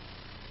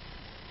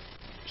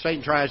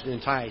 Satan tries to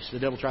entice, the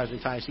devil tries to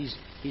entice.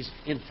 He's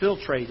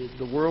infiltrated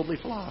the worldly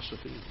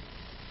philosophy.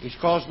 He's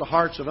caused the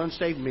hearts of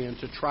unsaved men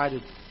to try to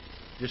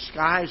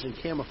disguise and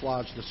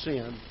camouflage the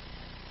sin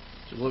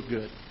to look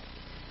good.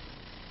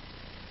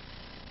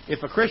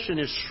 If a Christian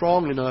is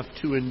strong enough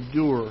to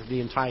endure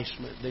the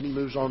enticement, then he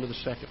moves on to the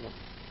second one.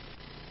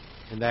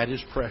 And that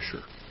is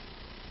pressure.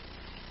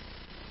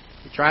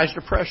 He tries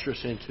to pressure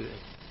us into it.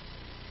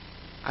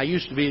 I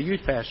used to be a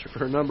youth pastor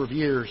for a number of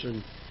years,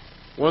 and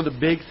one of the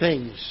big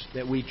things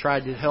that we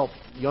tried to help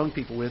young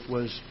people with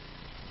was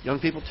young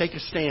people take a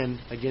stand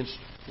against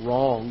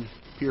wrong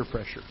peer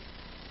pressure.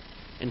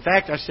 In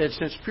fact, I said,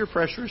 since peer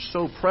pressure is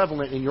so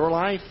prevalent in your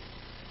life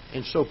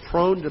and so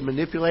prone to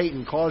manipulate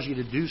and cause you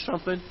to do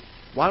something,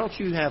 why don't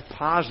you have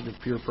positive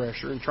peer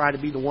pressure and try to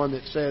be the one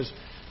that says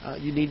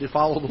you need to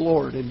follow the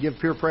Lord and give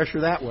peer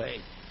pressure that way?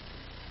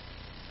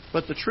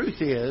 But the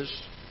truth is,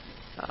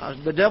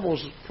 the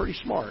devil's pretty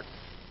smart.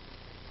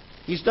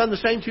 He's done the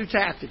same two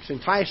tactics,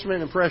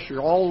 enticement and pressure,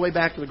 all the way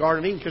back to the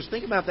Garden of Eden. Because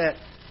think about that.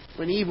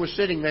 When Eve was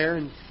sitting there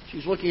and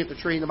she's looking at the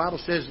tree, and the Bible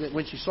says that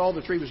when she saw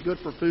the tree was good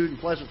for food and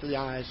pleasant for the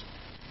eyes,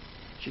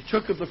 she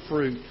took of the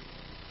fruit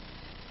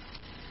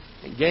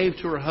and gave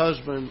to her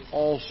husband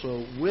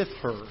also with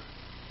her.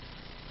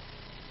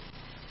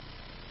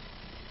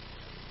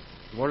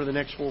 What are the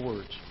next four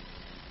words?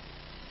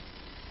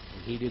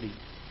 And he did eat.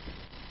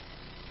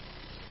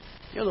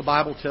 You know, the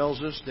Bible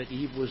tells us that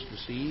Eve was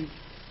deceived,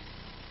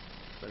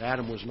 but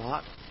Adam was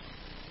not.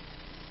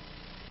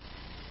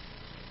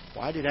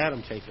 Why did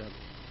Adam take of it?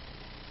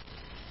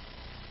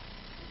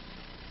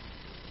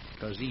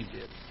 Because Eve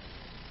did.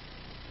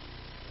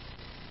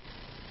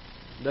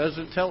 It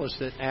doesn't tell us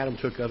that Adam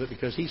took of it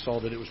because he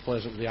saw that it was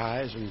pleasant to the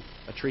eyes and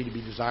a tree to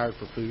be desired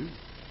for food.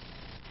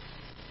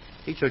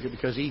 He took it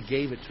because Eve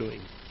gave it to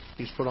him.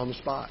 He's put on the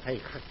spot. Hey,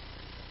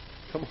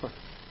 come on.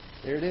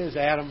 There it is,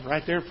 Adam,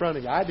 right there in front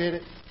of you. I did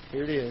it.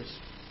 Here it is.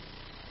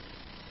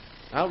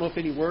 I don't know if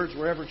any words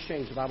were ever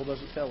exchanged. The Bible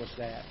doesn't tell us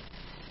that.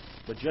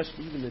 But just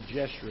even the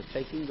gesture of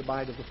taking the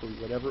bite of the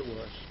fruit, whatever it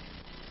was,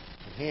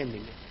 and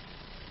handing it,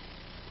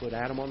 put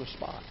Adam on the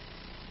spot.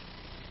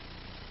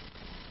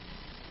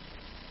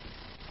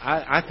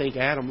 I think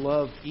Adam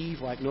loved Eve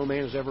like no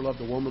man has ever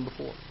loved a woman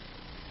before.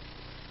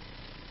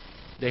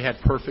 They had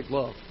perfect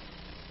love.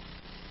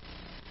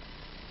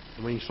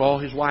 And when he saw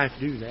his wife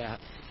do that,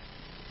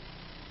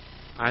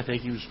 I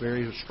think he was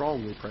very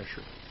strongly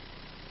pressured.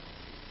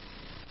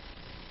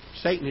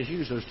 Satan has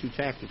used those two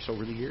tactics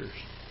over the years.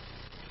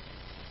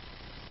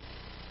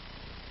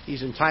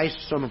 He's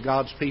enticed some of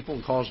God's people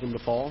and caused them to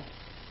fall.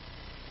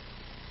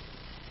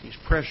 He's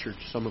pressured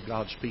some of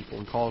God's people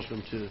and caused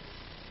them to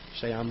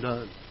say, I'm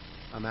done.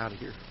 I'm out of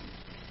here.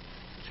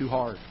 Too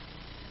hard.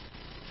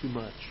 Too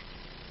much.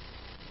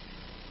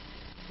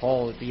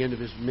 Paul, at the end of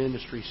his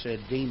ministry, said,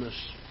 Demas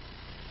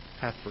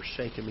hath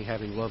forsaken me,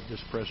 having loved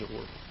this present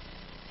world.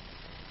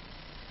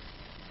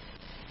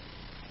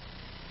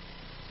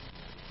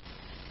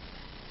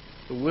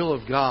 The will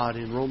of God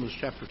in Romans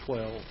chapter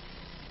 12,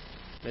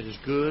 that is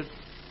good,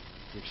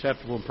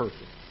 acceptable, and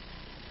perfect,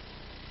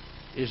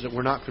 is that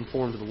we're not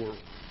conformed to the world.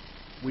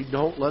 We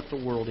don't let the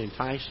world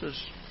entice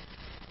us.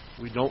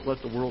 We don't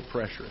let the world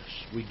pressure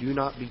us. We do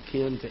not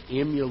begin to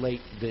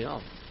emulate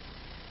them.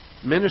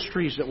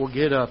 Ministries that will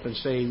get up and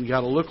say, we've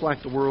got to look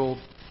like the world,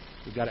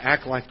 we've got to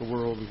act like the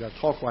world, we've got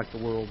to talk like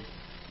the world,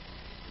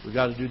 we've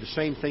got to do the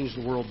same things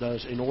the world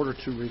does in order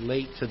to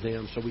relate to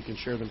them so we can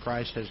share them.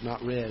 Christ has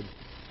not read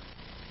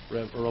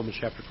Romans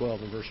chapter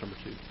 12 and verse number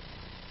 2.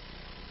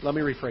 Let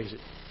me rephrase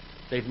it.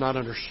 They've not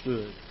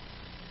understood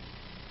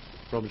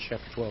Romans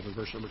chapter 12 and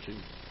verse number 2.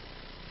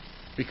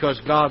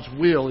 Because God's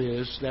will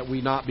is that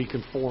we not be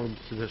conformed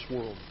to this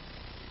world.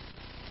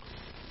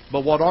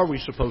 But what are we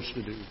supposed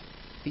to do?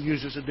 He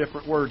uses a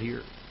different word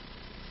here.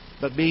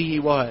 But be ye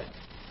what?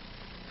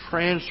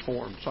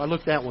 Transformed. So I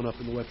looked that one up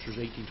in the Webster's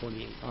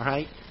 1828. All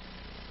right?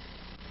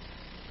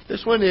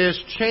 This one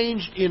is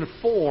changed in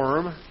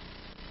form.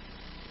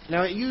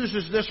 Now it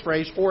uses this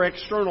phrase, or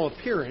external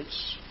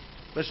appearance.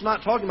 But it's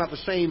not talking about the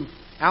same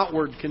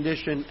outward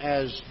condition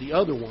as the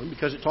other one,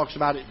 because it talks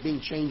about it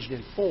being changed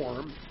in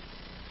form.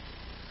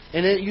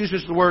 And it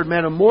uses the word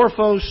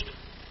metamorphosed,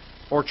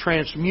 or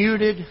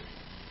transmuted,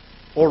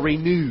 or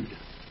renewed.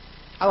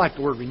 I like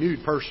the word renewed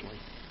personally.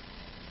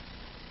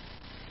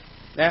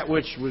 That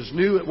which was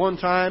new at one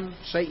time,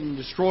 Satan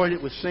destroyed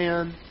it with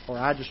sin, or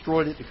I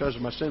destroyed it because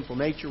of my sinful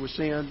nature with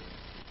sin,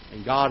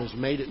 and God has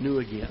made it new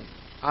again.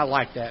 I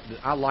like that.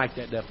 I like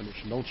that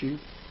definition, don't you?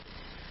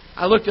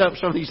 I looked up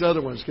some of these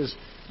other ones because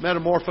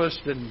metamorphosed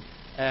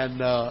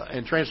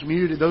and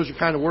transmuted, those are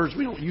kind of words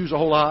we don't use a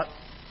whole lot.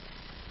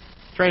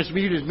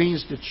 Transmuted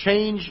means to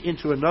change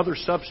into another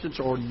substance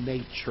or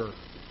nature.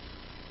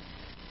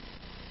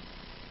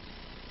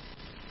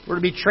 We're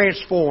to be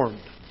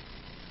transformed.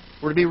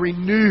 We're to be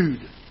renewed.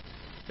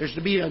 There's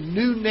to be a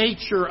new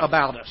nature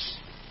about us.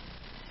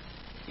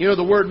 You know,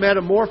 the word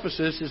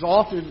metamorphosis is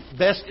often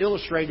best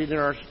illustrated in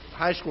our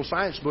high school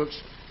science books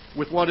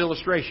with what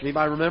illustration?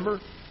 Anybody remember?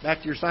 Back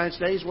to your science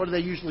days, what do they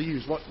usually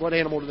use? What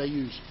animal do they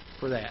use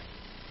for that?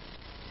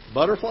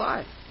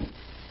 Butterfly.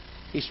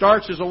 He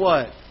starts as a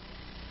what?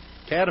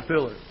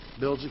 Caterpillar.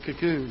 builds a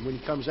cocoon. When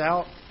he comes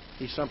out,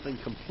 he's something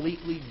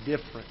completely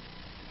different.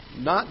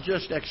 Not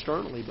just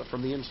externally, but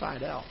from the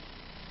inside out.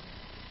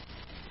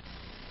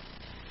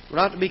 We're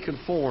not to be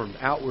conformed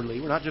outwardly.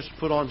 We're not just to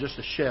put on just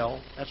a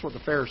shell. That's what the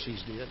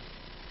Pharisees did.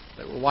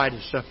 They were white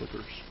as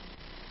sepulchres.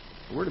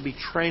 We're to be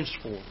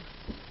transformed.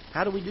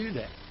 How do we do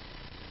that?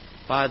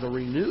 By the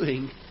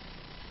renewing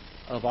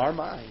of our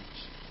minds.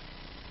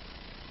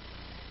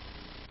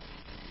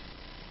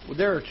 Well,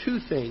 there are two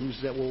things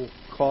that will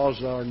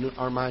cause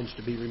our minds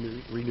to be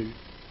renewed.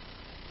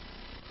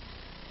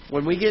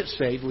 When we get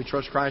saved, we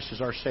trust Christ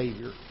as our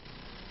Savior,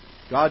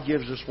 God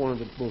gives us one of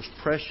the most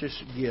precious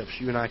gifts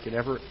you and I could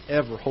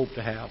ever hope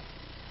to have.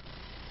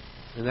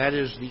 And that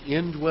is the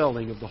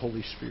indwelling of the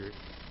Holy Spirit.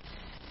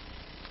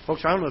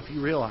 Folks, I don't know if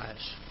you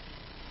realize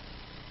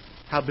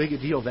how big a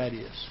deal that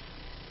is.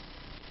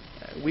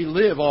 We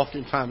live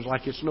oftentimes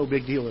like it's no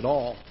big deal at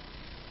all.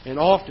 And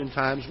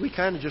oftentimes we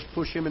kind of just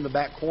push Him in the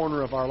back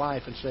corner of our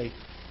life and say,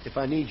 if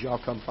I need you,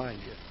 I'll come find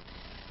you.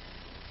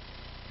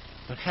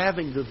 But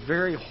having the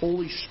very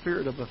Holy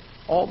Spirit of the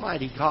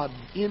Almighty God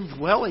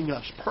indwelling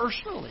us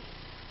personally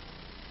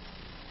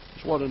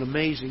is what an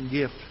amazing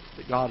gift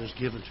that God has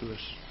given to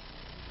us.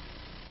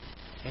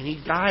 And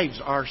He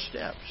guides our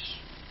steps.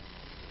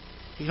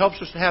 He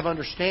helps us to have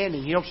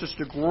understanding. He helps us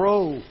to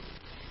grow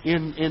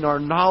in our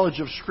knowledge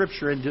of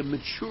Scripture and to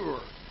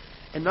mature.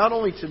 And not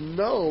only to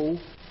know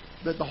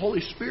that the Holy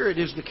Spirit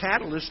is the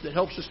catalyst that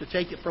helps us to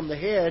take it from the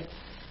head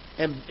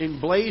and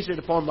blaze it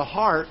upon the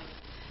heart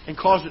and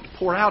cause it to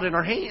pour out in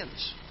our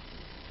hands.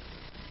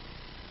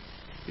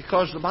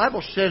 Because the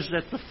Bible says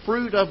that the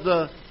fruit of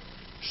the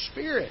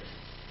Spirit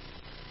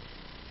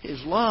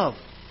is love,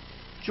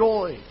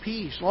 joy,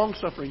 peace,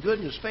 long-suffering,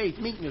 goodness, faith,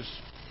 meekness,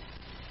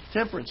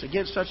 temperance.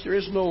 Against such there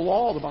is no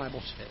law, the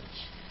Bible says.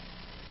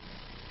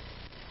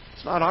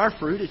 It's not our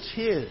fruit, it's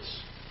His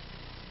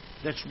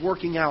that's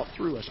working out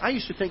through us. I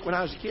used to think when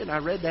I was a kid and I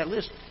read that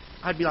list,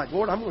 I'd be like,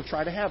 Lord, I'm going to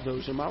try to have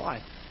those in my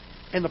life.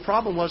 And the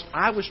problem was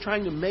I was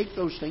trying to make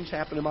those things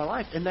happen in my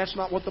life. And that's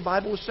not what the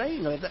Bible was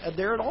saying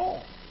there at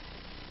all.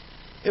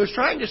 It was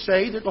trying to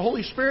say that the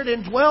Holy Spirit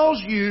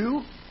indwells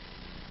you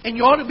and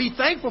you ought to be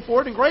thankful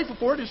for it and grateful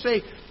for it and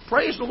say,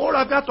 praise the Lord,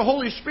 I've got the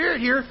Holy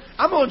Spirit here.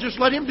 I'm going to just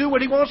let Him do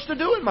what He wants to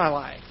do in my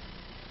life.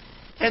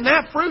 And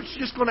that fruit's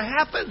just going to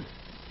happen.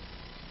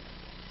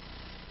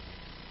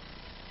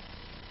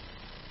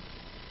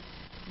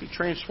 Be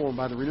transformed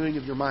by the renewing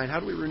of your mind. How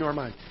do we renew our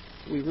mind?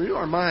 We renew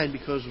our mind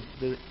because of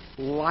the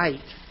light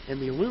and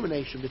the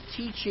illumination, the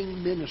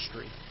teaching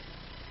ministry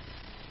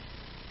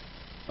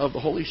of the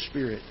Holy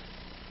Spirit.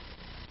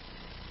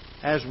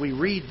 As we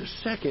read the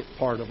second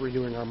part of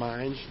renewing our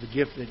minds, the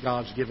gift that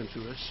God's given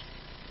to us,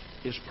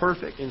 His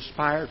perfect,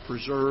 inspired,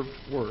 preserved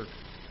Word.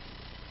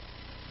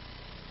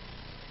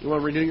 You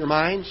want to renew your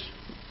minds?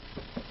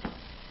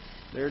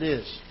 There it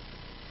is.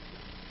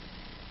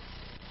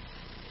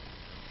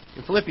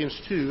 In Philippians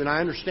 2, and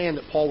I understand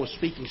that Paul was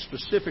speaking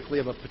specifically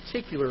of a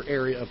particular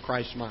area of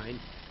Christ's mind.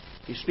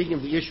 He's speaking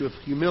of the issue of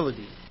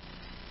humility.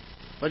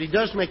 But he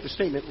does make the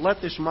statement,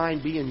 let this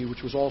mind be in you,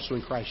 which was also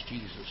in Christ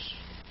Jesus.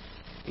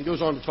 He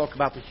goes on to talk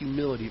about the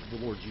humility of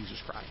the Lord Jesus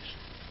Christ.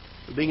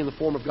 Who being in the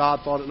form of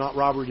God, thought it not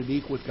robbery to be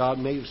equal with God,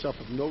 made Himself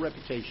of no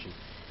reputation,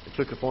 and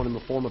took upon Him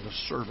the form of a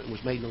servant, and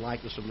was made in the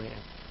likeness of man.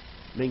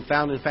 Being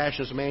found in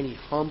fashion as a man, He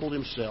humbled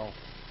Himself,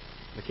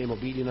 became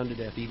obedient unto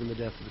death, even the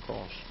death of the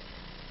cross.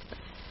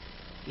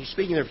 He's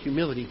speaking of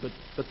humility,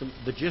 but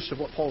the gist of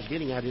what Paul's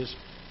getting at is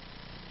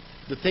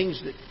the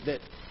things that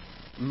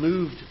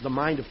moved the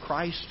mind of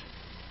Christ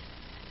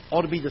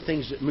ought to be the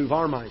things that move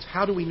our minds.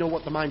 How do we know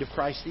what the mind of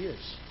Christ is?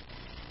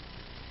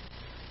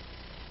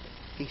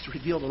 He's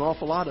revealed an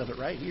awful lot of it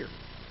right here.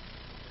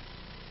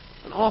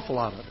 An awful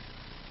lot of it.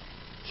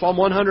 Psalm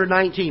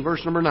 119,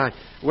 verse number 9.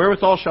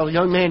 Wherewithal shall the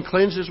young man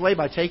cleanse his way?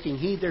 By taking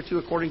heed thereto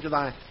according to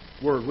thy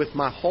word. With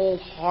my whole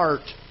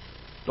heart,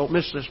 don't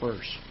miss this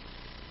verse,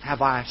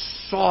 have I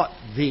sought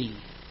thee.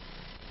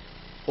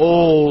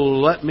 Oh,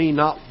 let me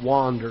not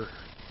wander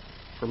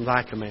from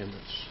thy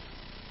commandments.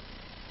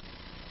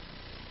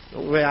 The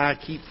only way I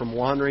keep from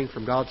wandering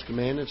from God's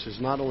commandments is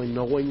not only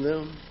knowing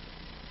them,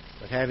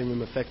 but having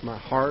them affect my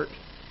heart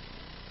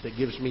that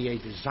gives me a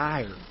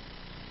desire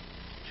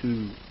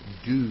to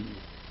do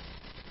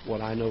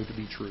what I know to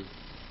be true.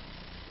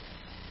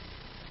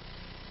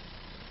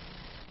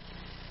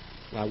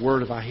 Thy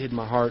word have I hid in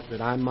my heart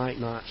that I might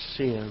not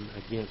sin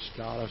against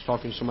God. I was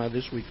talking to somebody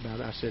this week about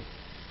it. I said,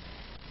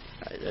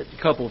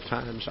 a couple of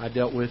times I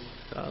dealt with,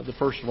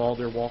 first of all,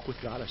 their walk with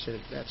God. I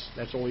said,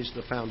 that's always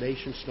the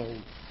foundation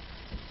stone.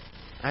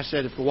 I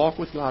said, if the walk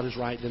with God is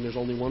right, then there's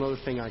only one other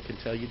thing I can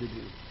tell you to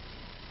do.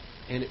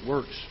 And it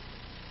works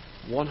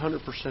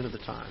 100% of the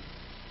time.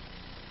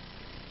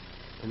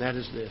 And that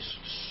is this.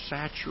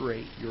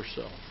 Saturate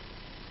yourself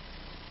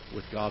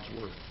with God's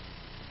Word.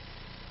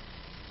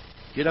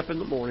 Get up in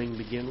the morning and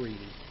begin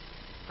reading.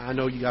 I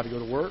know you got to go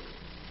to work,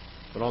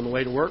 but on the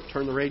way to work,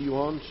 turn the radio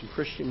on, some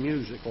Christian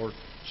music or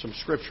some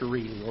Scripture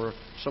reading or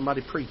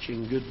somebody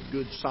preaching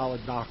good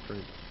solid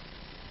doctrine.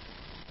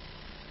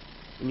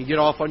 When you get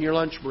off on your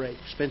lunch break,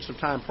 spend some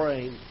time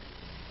praying,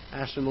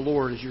 asking the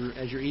Lord as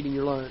you're eating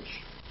your lunch.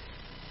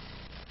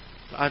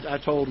 I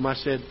told him, I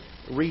said,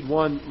 read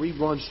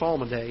one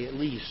psalm a day at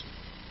least.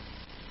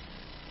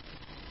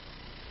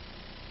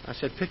 I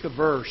said, pick a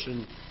verse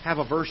and have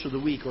a verse of the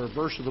week or a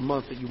verse of the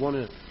month that you want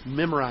to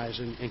memorize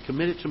and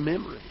commit it to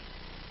memory.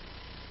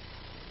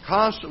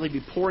 Constantly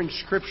be pouring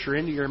Scripture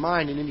into your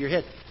mind and into your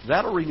head.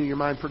 That'll renew your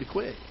mind pretty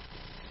quick.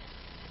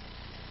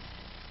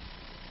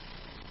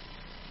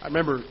 I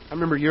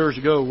remember years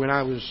ago when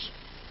I was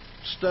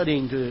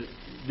studying to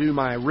do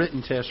my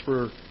written test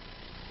for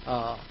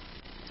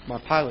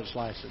my pilot's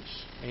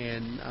license,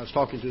 and I was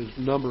talking to a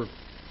number of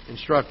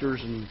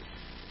instructors, and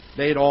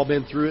they had all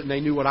been through it, and they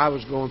knew what I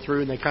was going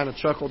through, and they kind of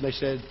chuckled. And they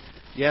said,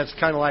 "Yeah, it's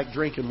kind of like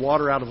drinking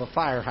water out of a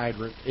fire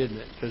hydrant, isn't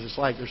it? Because it's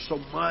like there's so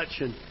much,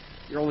 and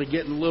you're only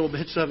getting little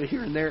bits of it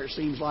here and there, it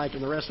seems like,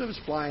 and the rest of it's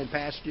flying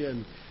past you,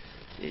 and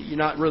you're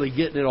not really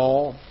getting it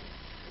all."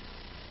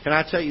 Can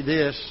I tell you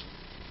this?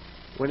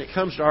 When it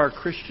comes to our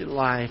Christian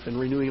life and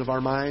renewing of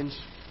our minds,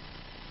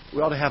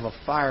 we ought to have a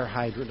fire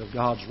hydrant of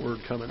God's Word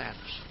coming at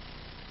us.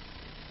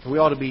 And we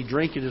ought to be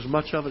drinking as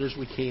much of it as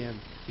we can.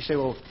 You say,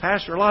 "Well,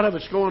 Pastor, a lot of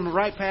it's going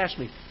right past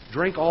me."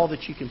 Drink all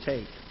that you can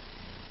take.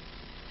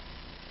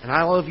 And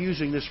I love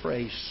using this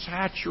phrase,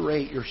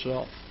 saturate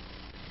yourself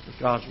with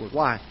God's Word.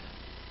 Why?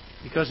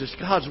 Because it's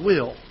God's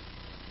will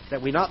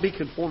that we not be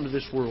conformed to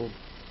this world,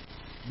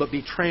 but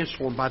be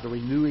transformed by the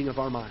renewing of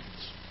our minds.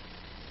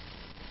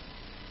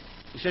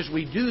 He says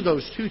we do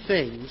those two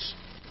things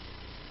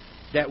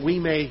that we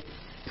may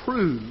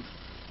prove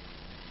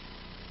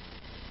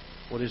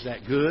what is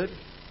that good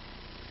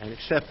and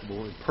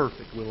acceptable and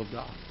perfect will of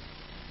God.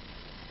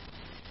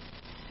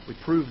 We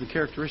prove the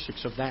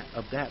characteristics of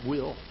that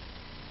will.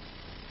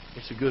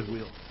 It's a good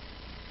will.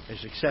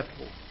 It's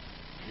acceptable.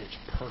 And it's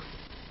perfect.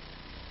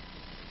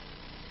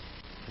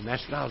 And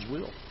that's God's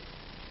will.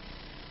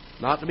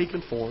 Not to be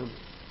conformed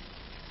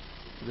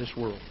to this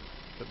world,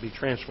 but be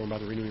transformed by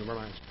the renewing of our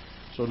minds.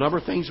 So a number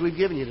of things we've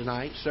given you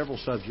tonight, several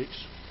subjects.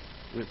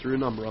 We went through a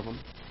number of them.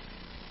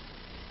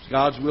 It's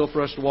God's will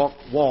for us to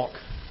walk,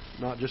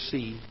 not just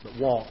see, but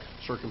walk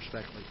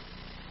circumspectly.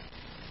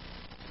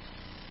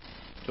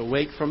 To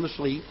wake from the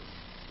sleep,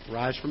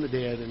 rise from the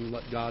dead, and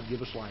let God give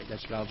us light.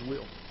 That's God's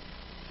will.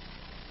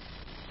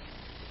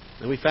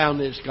 And we found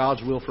that it's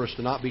God's will for us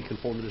to not be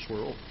conformed to this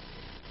world,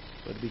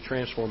 but to be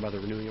transformed by the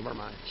renewing of our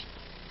minds.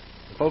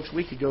 And folks,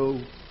 we could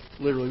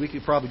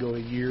probably go a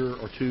year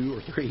or two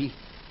or three.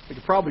 We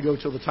could probably go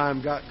till the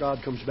time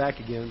God comes back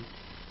again,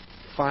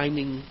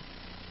 finding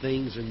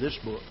things in this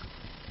book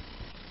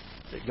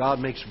that God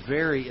makes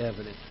very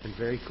evident and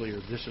very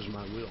clear. This is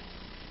my will.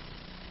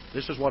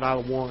 This is what I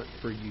want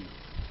for you.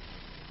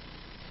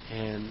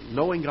 And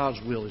knowing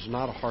God's will is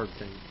not a hard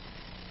thing.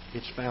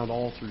 It's found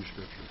all through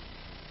Scripture.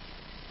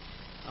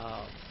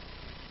 I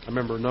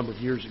remember a number of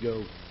years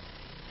ago,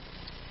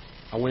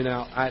 I went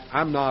out.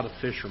 I'm not a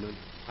fisherman.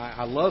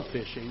 I love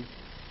fishing,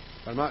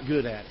 but I'm not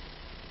good at it.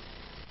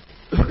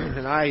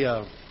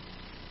 And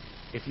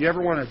if you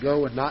ever want to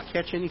go and not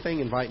catch anything,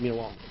 invite me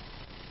along.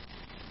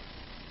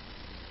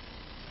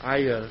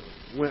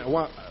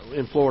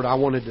 In Florida, I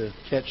wanted to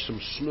catch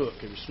some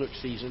snook. It was snook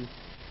season.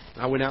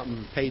 I went out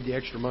and paid the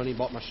extra money,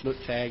 bought my snook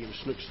tag. It was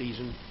snook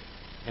season.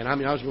 And I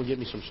was going to get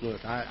me some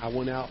snook. I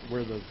went out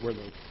where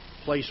the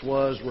place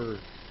was where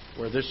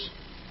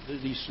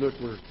these snook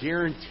were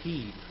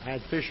guaranteed. I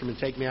had fishermen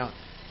take me out.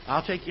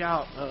 "I'll take you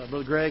out,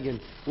 Brother Greg, and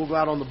we'll go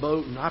out on the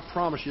boat. And I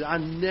promise you,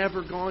 I've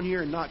never gone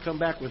here and not come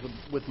back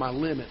with my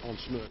limit on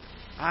snook.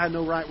 I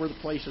know right where the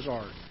places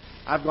are.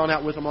 I've gone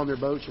out with them on their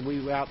boats, and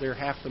we were out there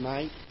half the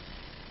night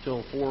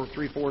till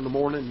 3, 4 in the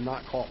morning and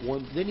not caught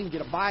one. Didn't even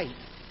get a bite.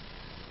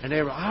 And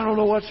they were, "I don't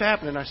know what's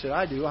happening." I said,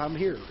 "I do. I'm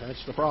here.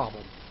 That's the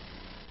problem."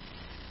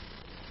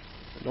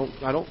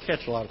 I don't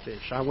catch a lot of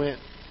fish. I went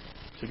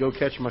to go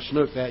catch my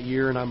snook that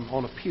year, and I'm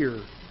on a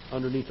pier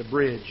underneath a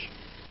bridge.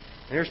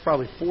 And there's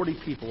probably 40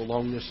 people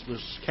along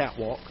this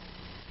catwalk.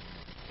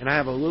 And I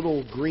have a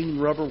little green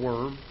rubber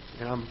worm,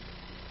 and I'm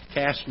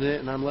casting it,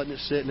 and I'm letting it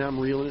sit, and I'm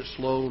reeling it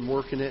slow and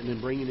working it and then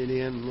bringing it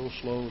in a little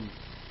slow.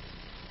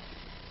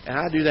 And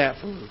I do that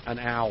for an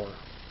hour.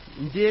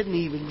 Didn't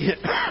even get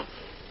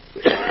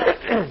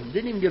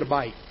a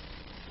bite.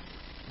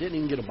 Didn't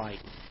even get a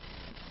bite.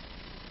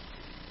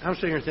 I was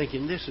sitting here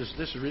thinking, this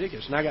is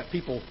ridiculous. And I got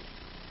people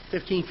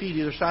 15 feet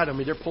either side of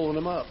me. They're pulling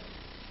them up.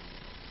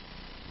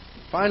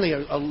 Finally,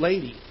 a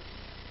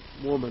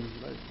woman,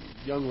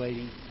 a young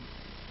lady,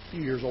 a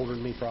few years older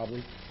than me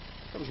probably,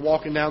 was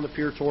walking down the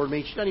pier toward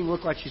me. She doesn't even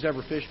look like she's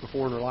ever fished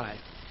before in her life.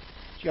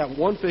 She got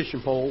one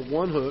fishing pole,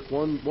 one hook,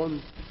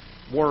 one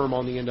worm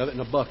on the end of it,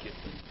 and a bucket.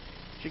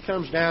 She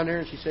comes down there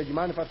and she said, "You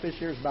mind if I fish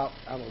here?" It's about,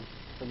 I don't know,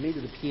 from me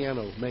to the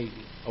piano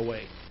maybe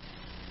away.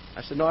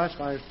 I said, "No, that's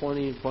fine. There's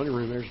plenty of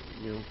room." There's,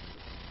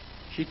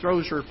 She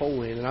throws her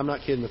pole in, and I'm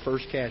not kidding. The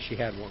first cast, she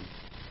had one.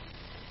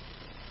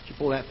 She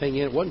pulled that thing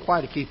in. It wasn't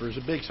quite a keeper. It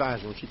was a big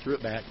size one. She threw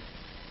it back.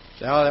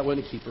 Said, "Oh, that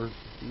wasn't a keeper."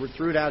 We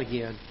threw it out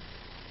again.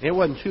 And it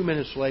wasn't 2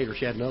 minutes later,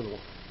 she had another one.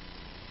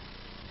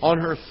 On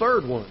her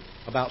third one,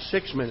 About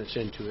 6 minutes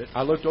into it,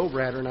 I looked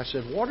over at her and I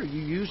said, "What are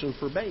you using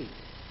for bait?"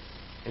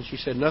 And she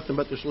said, "Nothing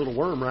but this little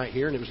worm right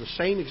here." And it was the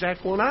same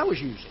exact one I was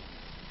using.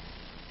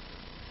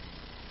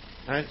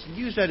 I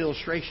use that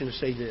illustration to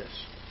say this.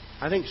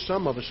 I think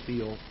some of us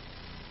feel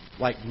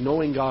like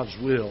knowing God's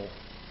will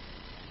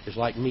is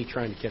like me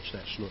trying to catch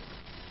that snook.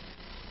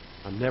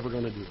 I'm never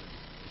going to do it.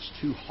 It's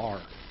too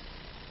hard.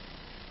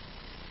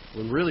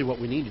 When really what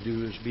we need to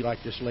do is be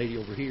like this lady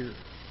over here.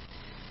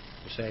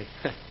 And say,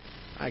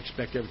 I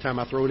expect every time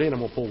I throw it in, I'm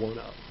going to pull one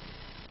up.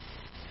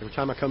 Every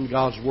time I come to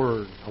God's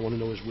Word, I want to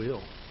know His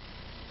will.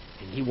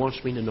 And He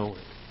wants me to know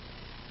it.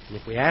 And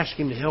if we ask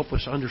Him to help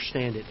us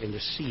understand it and to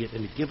see it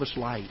and to give us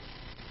light,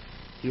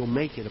 He'll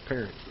make it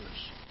apparent to us.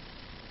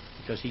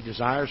 Because He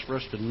desires for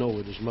us to know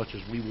it as much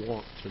as we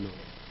want to know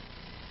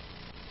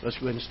it. Let's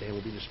go ahead and stand.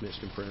 We'll be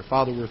dismissed in prayer.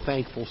 Father, we're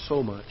thankful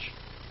so much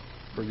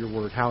for Your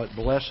Word, how it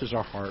blesses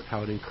our heart,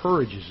 how it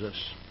encourages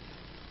us.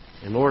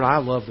 And Lord, I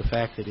love the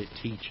fact that it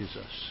teaches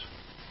us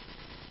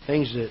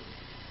things that,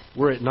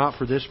 were it not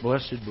for this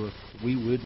blessed book, we would